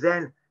 and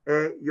then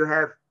you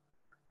have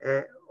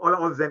all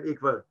of them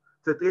equal.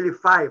 So it's really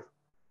 5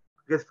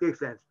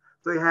 restrictions.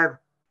 So you have,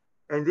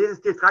 and this is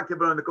still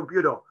tractable on the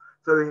computer.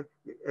 So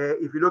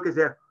if you look at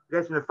the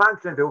rational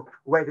function, the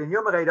weighted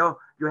numerator,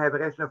 you have a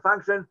rational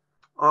function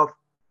of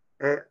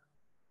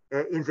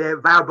in the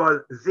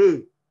variable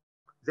z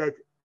that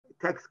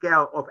takes care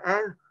of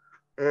n,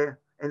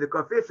 and the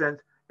coefficient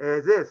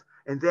this.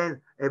 And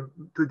then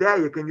today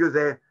you can use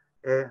a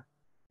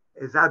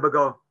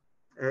Zeilberger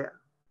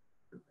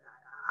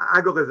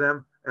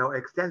algorithm or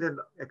extension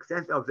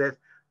of this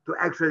to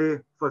actually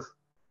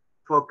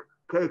for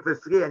k equals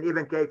 3 and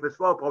even k equals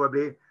 4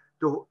 probably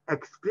to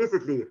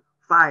explicitly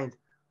find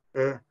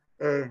a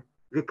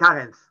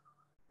recurrence,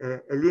 a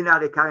linear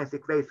recurrence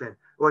equation,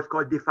 what's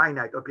called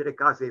definite or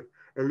recursive,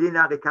 a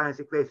linear recurrence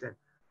equation.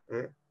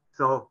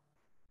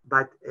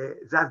 But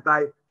just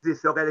by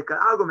this theoretical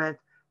argument,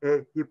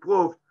 he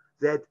proved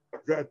that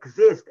there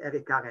exists a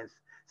recurrence.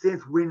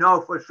 Since we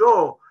know for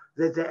sure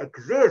that there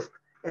exists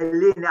a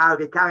linear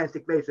recurrence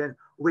equation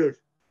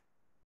with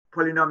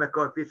polynomial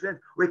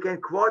coefficients, we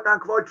can quote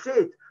unquote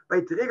cheat, but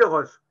it's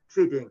rigorous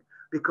cheating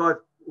because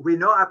we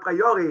know a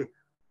priori,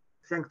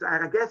 thanks to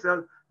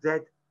ICECA,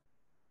 that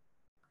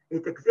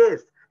it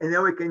exists. And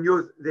then we can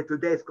use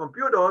today's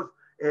computers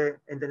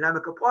and the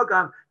numerical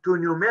program to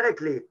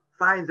numerically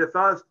find the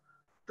first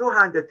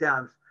 200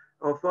 terms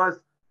or first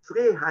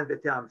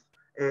 300 terms.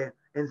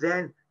 And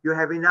then you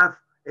have enough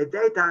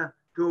data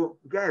to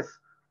guess.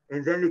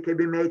 And then it can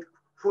be made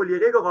fully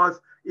rigorous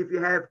if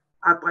you have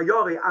a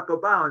priori upper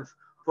bounds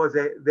for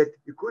that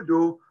you could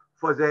do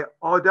for the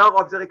order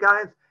of the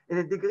recurrence in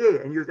a degree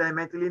and use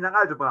elementary linear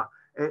algebra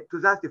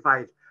to justify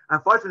it.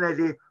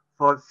 Unfortunately,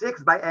 for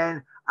 6 by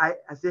n, I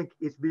think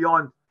it's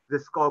beyond the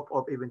scope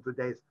of even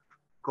today's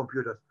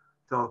computers.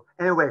 So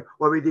anyway,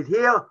 what we did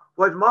here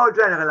was more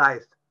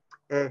generalized.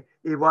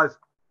 It was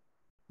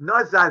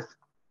not just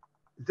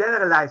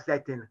generalized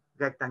Latin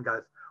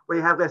rectangles. We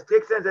have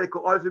restrictions that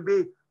could also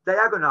be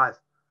diagonals.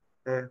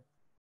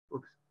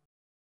 Oops.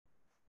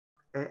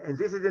 And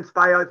this is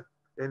inspired.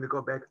 Let me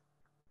go back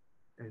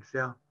and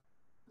share.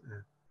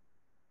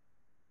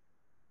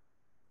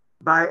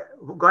 By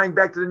going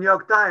back to the New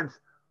York Times,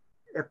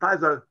 a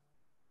puzzle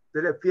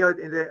that appeared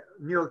in the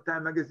New York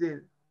Times magazine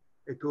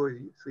 2 or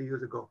 3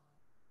 years ago.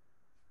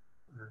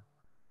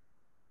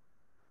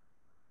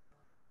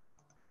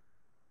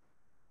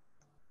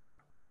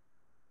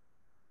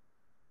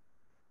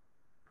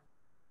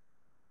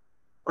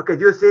 Okay,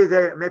 do you see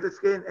the method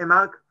screen,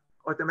 Mark?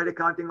 Automatic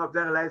counting of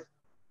generalized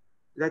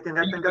Latin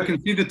rectangles? I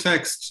can see the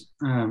text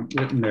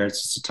written there.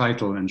 It's just a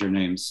title and your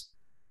names.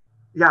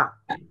 Yeah.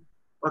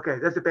 Okay,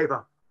 that's the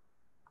paper.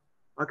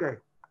 Okay,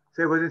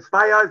 so it was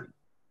inspired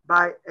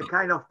by a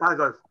kind of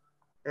puzzles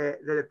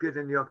that appeared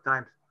in the New York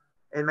Times.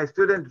 And my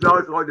student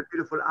George wrote a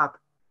beautiful app.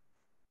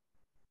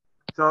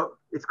 So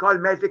it's called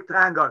Magic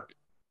Triangle.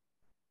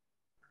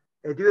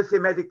 Do you see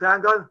Magic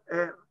Triangle?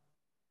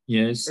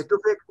 Yes.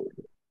 Tufik?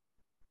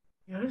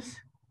 Yes.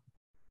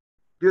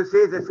 Do you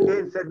see the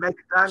screen said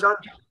Magic Triangle?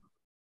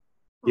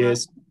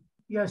 Yes.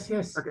 Yes,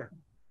 yes. Okay.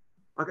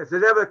 Okay, so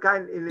there were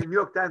kind in the New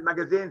York Times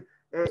magazine.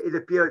 It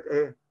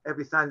appeared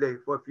every Sunday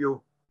for a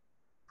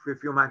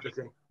few months, I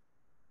think.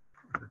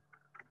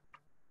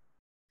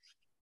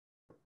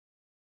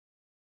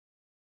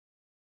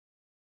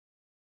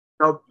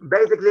 So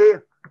basically,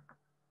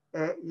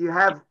 you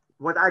have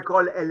what I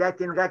call a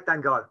Latin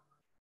rectangle.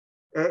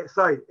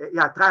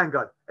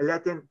 Triangle, a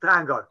Latin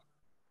triangle.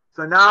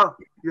 So now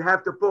you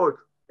have to put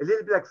a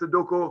little bit like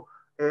Sudoku,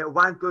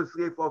 1, 2,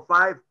 3, 4,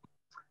 5,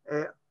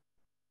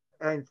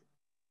 and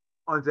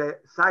on the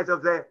sides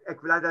of the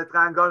equilateral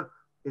triangle,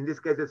 in this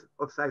case it's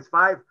of size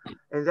 5,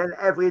 and then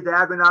every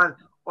diagonal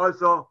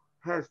also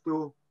has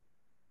to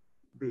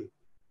be.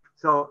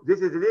 So this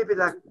is a little bit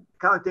like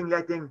counting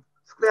Latin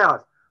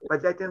squares,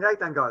 but Latin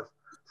rectangles.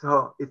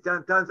 So it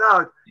turns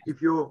out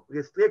if you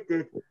restrict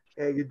it,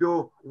 you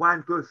do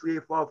 1, 2, 3,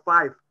 4,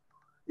 5.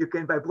 You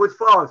can by brute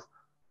force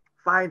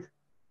find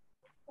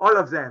all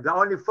of them. There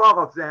are only 4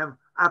 of them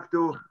up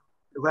to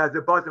where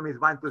the bottom is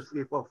 1, 2,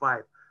 3, 4,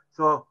 5.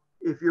 So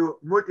if you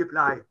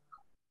multiply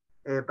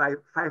by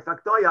 5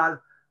 factorial,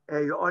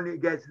 you only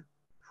get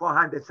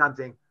 400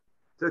 something.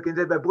 So you can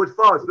say by brute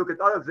force, look at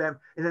all of them.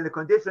 And then the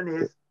condition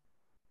is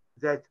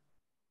that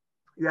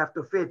you have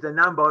to fit the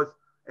numbers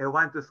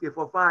 1, 2, 3,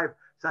 4, 5,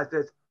 such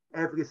that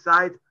every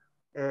side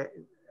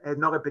has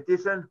no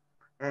repetition.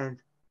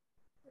 And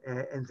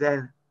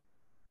then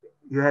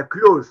you have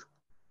clues.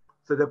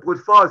 So the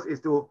brute force is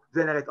to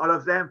generate all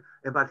of them,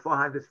 about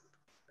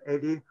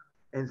 480,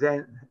 and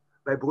then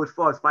by brute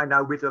force find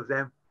out which of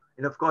them.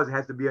 And of course, it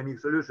has to be a unique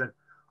solution.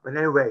 But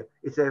anyway,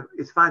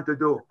 it's fun to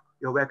do.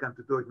 You're welcome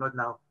to do it, not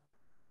now.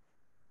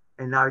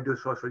 And now I do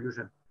short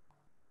solution.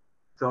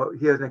 So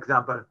here's an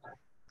example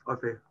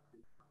of it.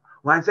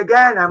 Once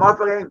again, I'm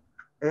offering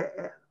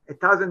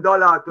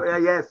 $1,000 to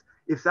AIS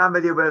if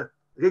somebody will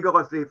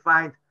rigorously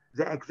find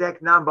the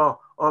exact number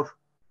of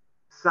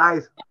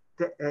size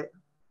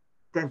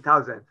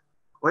 10,000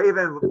 or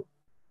even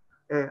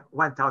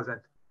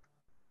 1,000.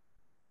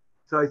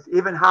 So it's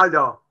even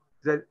harder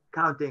than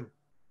counting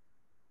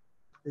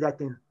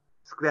Latin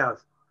squares,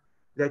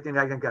 Latin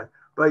rectangles.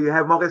 But you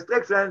have more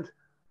restrictions.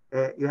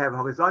 You have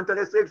horizontal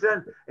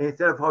restriction. And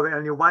instead of having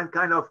only one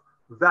kind of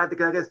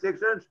vertical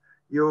restrictions,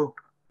 you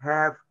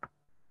have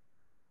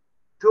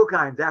 2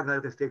 kinds of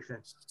diagonal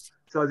restrictions.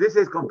 So this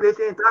is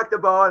completely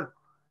intractable.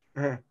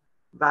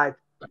 But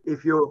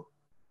if you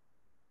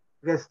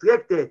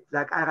restrict it,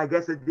 like I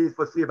guess it is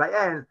for 3 by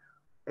n,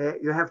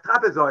 you have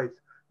trapezoids.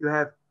 You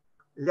have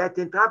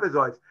Latin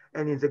trapezoids.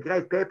 And in the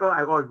great paper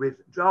I wrote with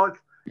George,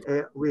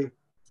 we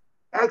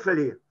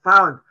actually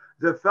found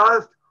the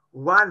first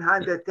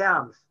 100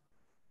 terms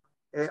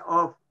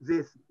of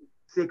this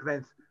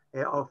sequence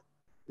of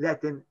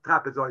Latin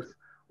trapezoids,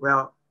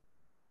 where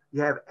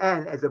you have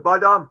n at the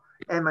bottom,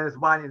 n minus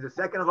 1 in the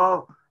second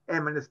row,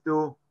 n minus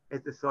 2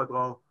 at the third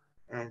row,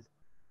 and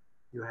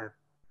you have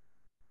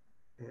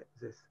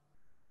this.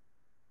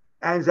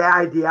 And the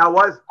idea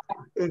was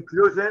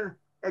inclusion,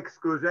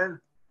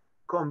 exclusion,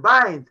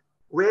 combined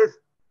with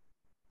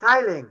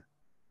tiling.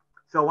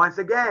 So once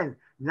again,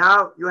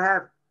 now you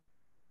have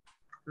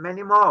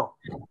many more.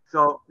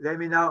 So let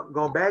me now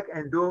go back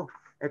and do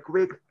a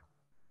quick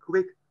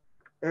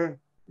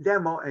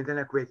demo and then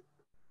a quick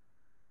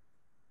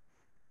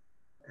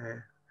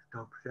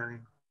stop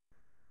sharing.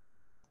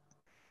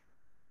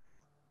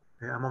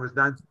 I'm almost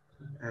done.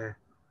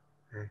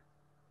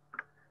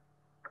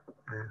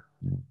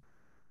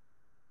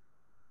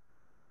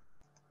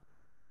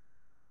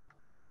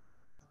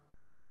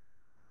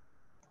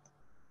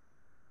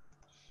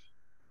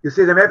 You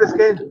see the map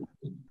screen?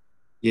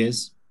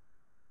 Yes.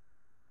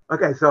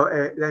 Okay, so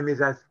let me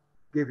just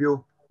give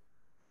you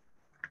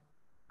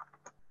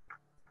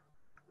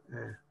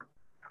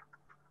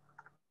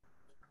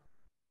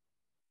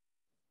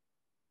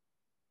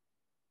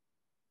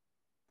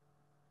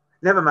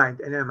never mind.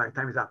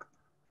 Time is up.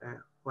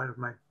 One of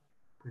my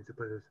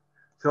principles is.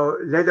 So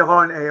later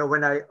on,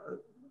 when I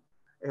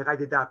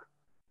write it up,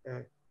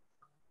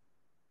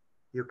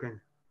 you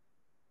can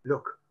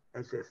look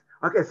at this.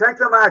 Okay, thanks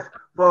so much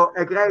for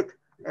a great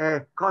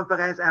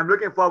conference. I'm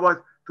looking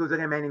forward to the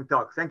remaining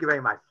talks. Thank you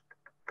very much.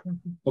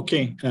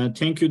 Okay,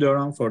 thank you,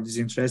 Doron, for this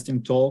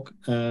interesting talk.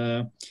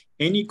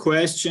 Any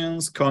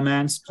questions,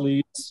 comments,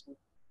 please?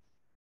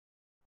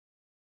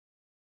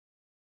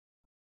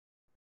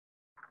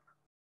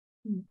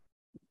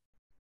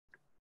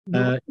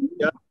 Yeah.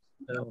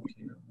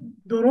 Okay.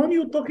 Doron,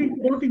 you're talking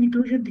about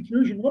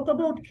inclusion-declusion. What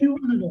about Q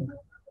analog?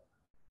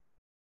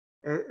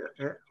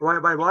 What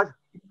about what?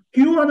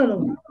 Q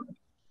analog.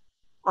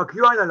 Oh,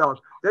 Q analog.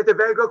 That's a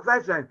very good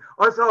question.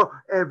 Also,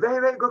 a very,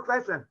 very good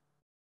question.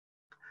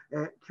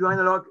 Q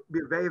analog be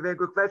a very, very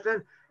good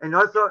question. And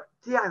also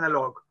T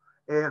analog.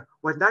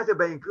 What's nice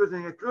about inclusion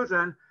and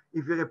exclusion,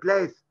 if you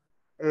replace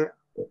a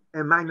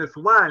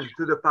 -1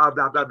 to the power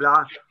blah, blah,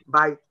 blah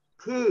by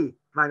T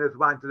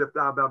 -1 to the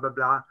power blah, blah,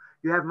 blah,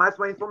 you have much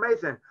more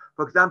information.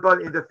 For example,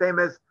 in the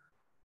famous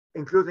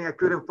inclusion and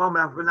exclusion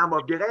formula for the number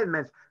of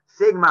derailments,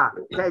 sigma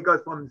k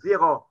goes from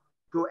 0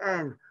 to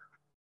n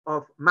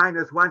of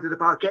 -1 to the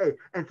power k,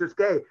 n to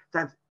k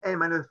times n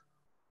minus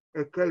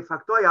k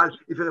factorial.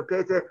 If you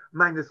replace it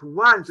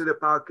 -1 to the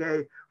power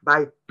k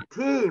by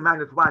t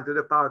 -1 to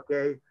the power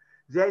k,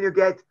 then you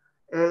get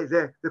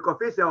the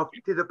coefficient of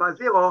t to the power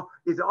 0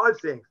 is all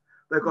things.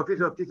 The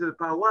coefficient of t to the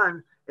power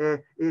 1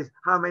 is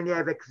how many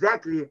have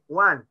exactly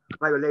one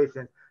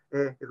violation.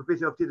 The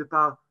coefficient of t to the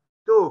power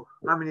 2,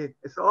 how many,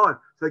 and so on.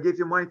 So it gives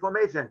you more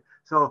information.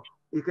 So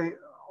you can,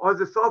 all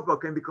the software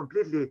can be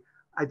completely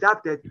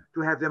adapted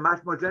to have the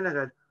much more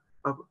general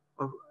of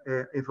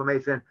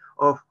information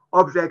of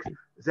objects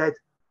that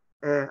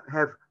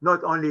have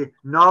not only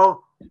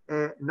no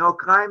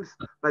crimes,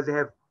 but they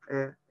have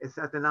a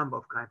certain number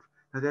of crimes.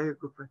 That's a very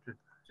good question.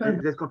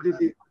 That's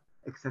completely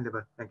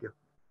extendable. Thank you.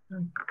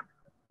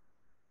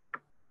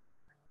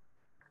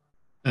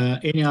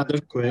 Any other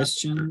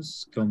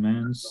questions,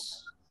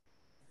 comments?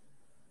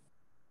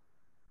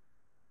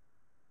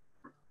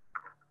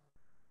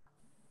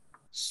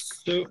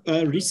 So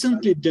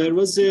recently there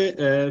was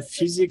a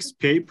physics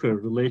paper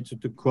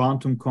related to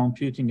quantum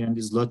computing and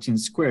these Latin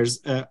squares.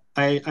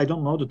 I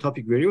don't know the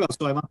topic very well,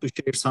 so I want to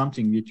share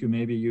something with you.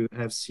 Maybe you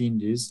have seen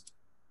this.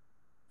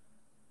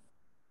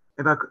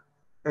 About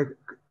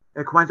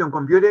quantum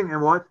computing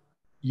and what?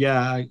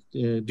 Yeah,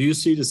 do you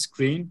see the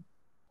screen?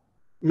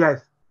 Yes.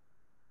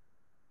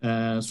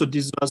 So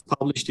this was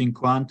published in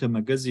Quantum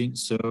magazine.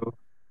 So it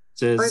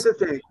says.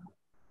 Interesting.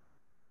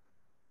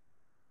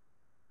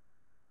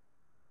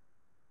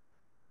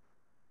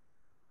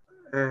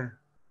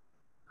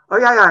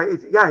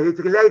 It's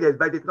related,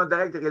 but it's not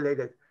directly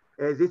related.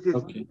 This is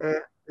okay.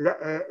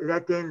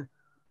 Latin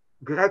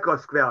Greco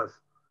squares,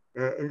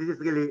 and this is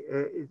really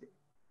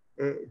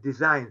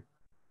design.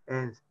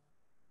 And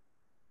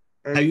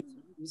have you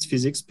seen this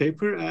physics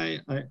paper?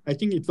 I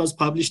think it was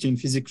published in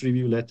Physics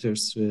Review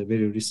Letters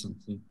very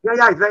recently.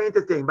 Yeah, it's very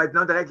interesting, but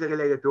not directly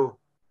related to,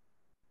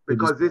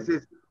 because this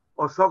is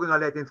orthogonal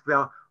Latin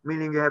square,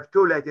 meaning you have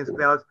two Latin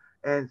squares,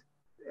 and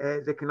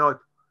they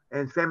cannot.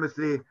 And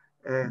famously,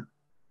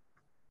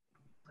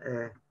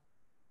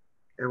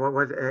 what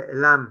was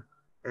Lam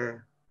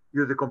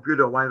use a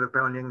computer, one of the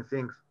pioneering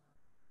things.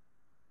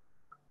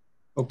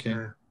 Okay.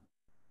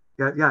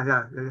 Yeah.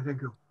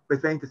 Thank you.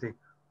 It's very interesting.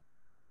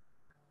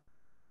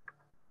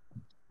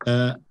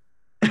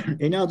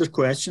 Any other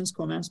questions,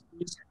 comments,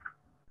 please?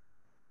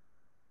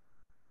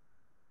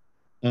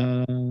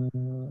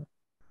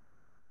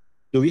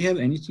 Do we have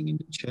anything in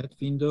the chat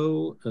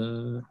window?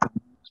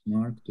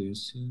 Mark, do you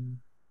see?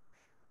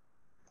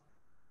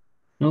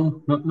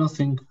 No,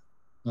 nothing.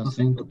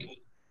 Nothing.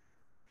 Okay.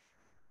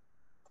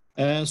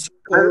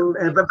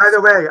 But by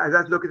the way, I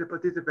just look at the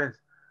participants,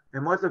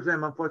 and most of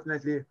them,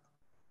 unfortunately,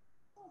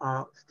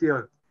 are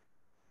still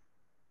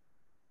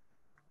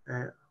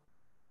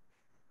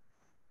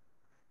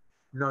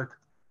not.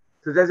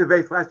 So that's a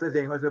very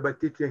frustrating also about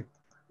teaching.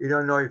 You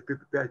don't know if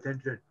people pay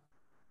attention.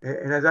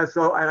 And as I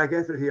saw Ira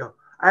Gessel here.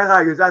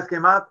 Ira, you just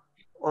came up,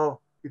 or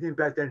you didn't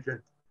pay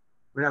attention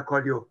when I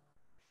called you.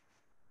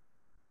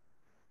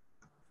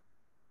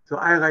 So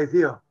Ira is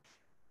here,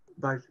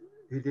 but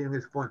he didn't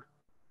respond.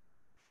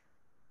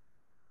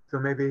 So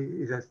maybe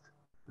he just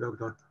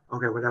logged on.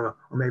 Okay, whatever.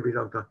 Or maybe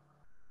logged on.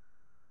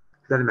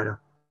 Doesn't matter.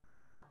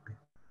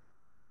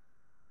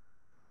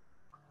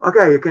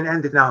 Okay, you can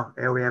end it now.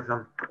 We have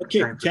some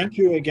Okay, time. thank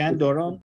you again, Doron.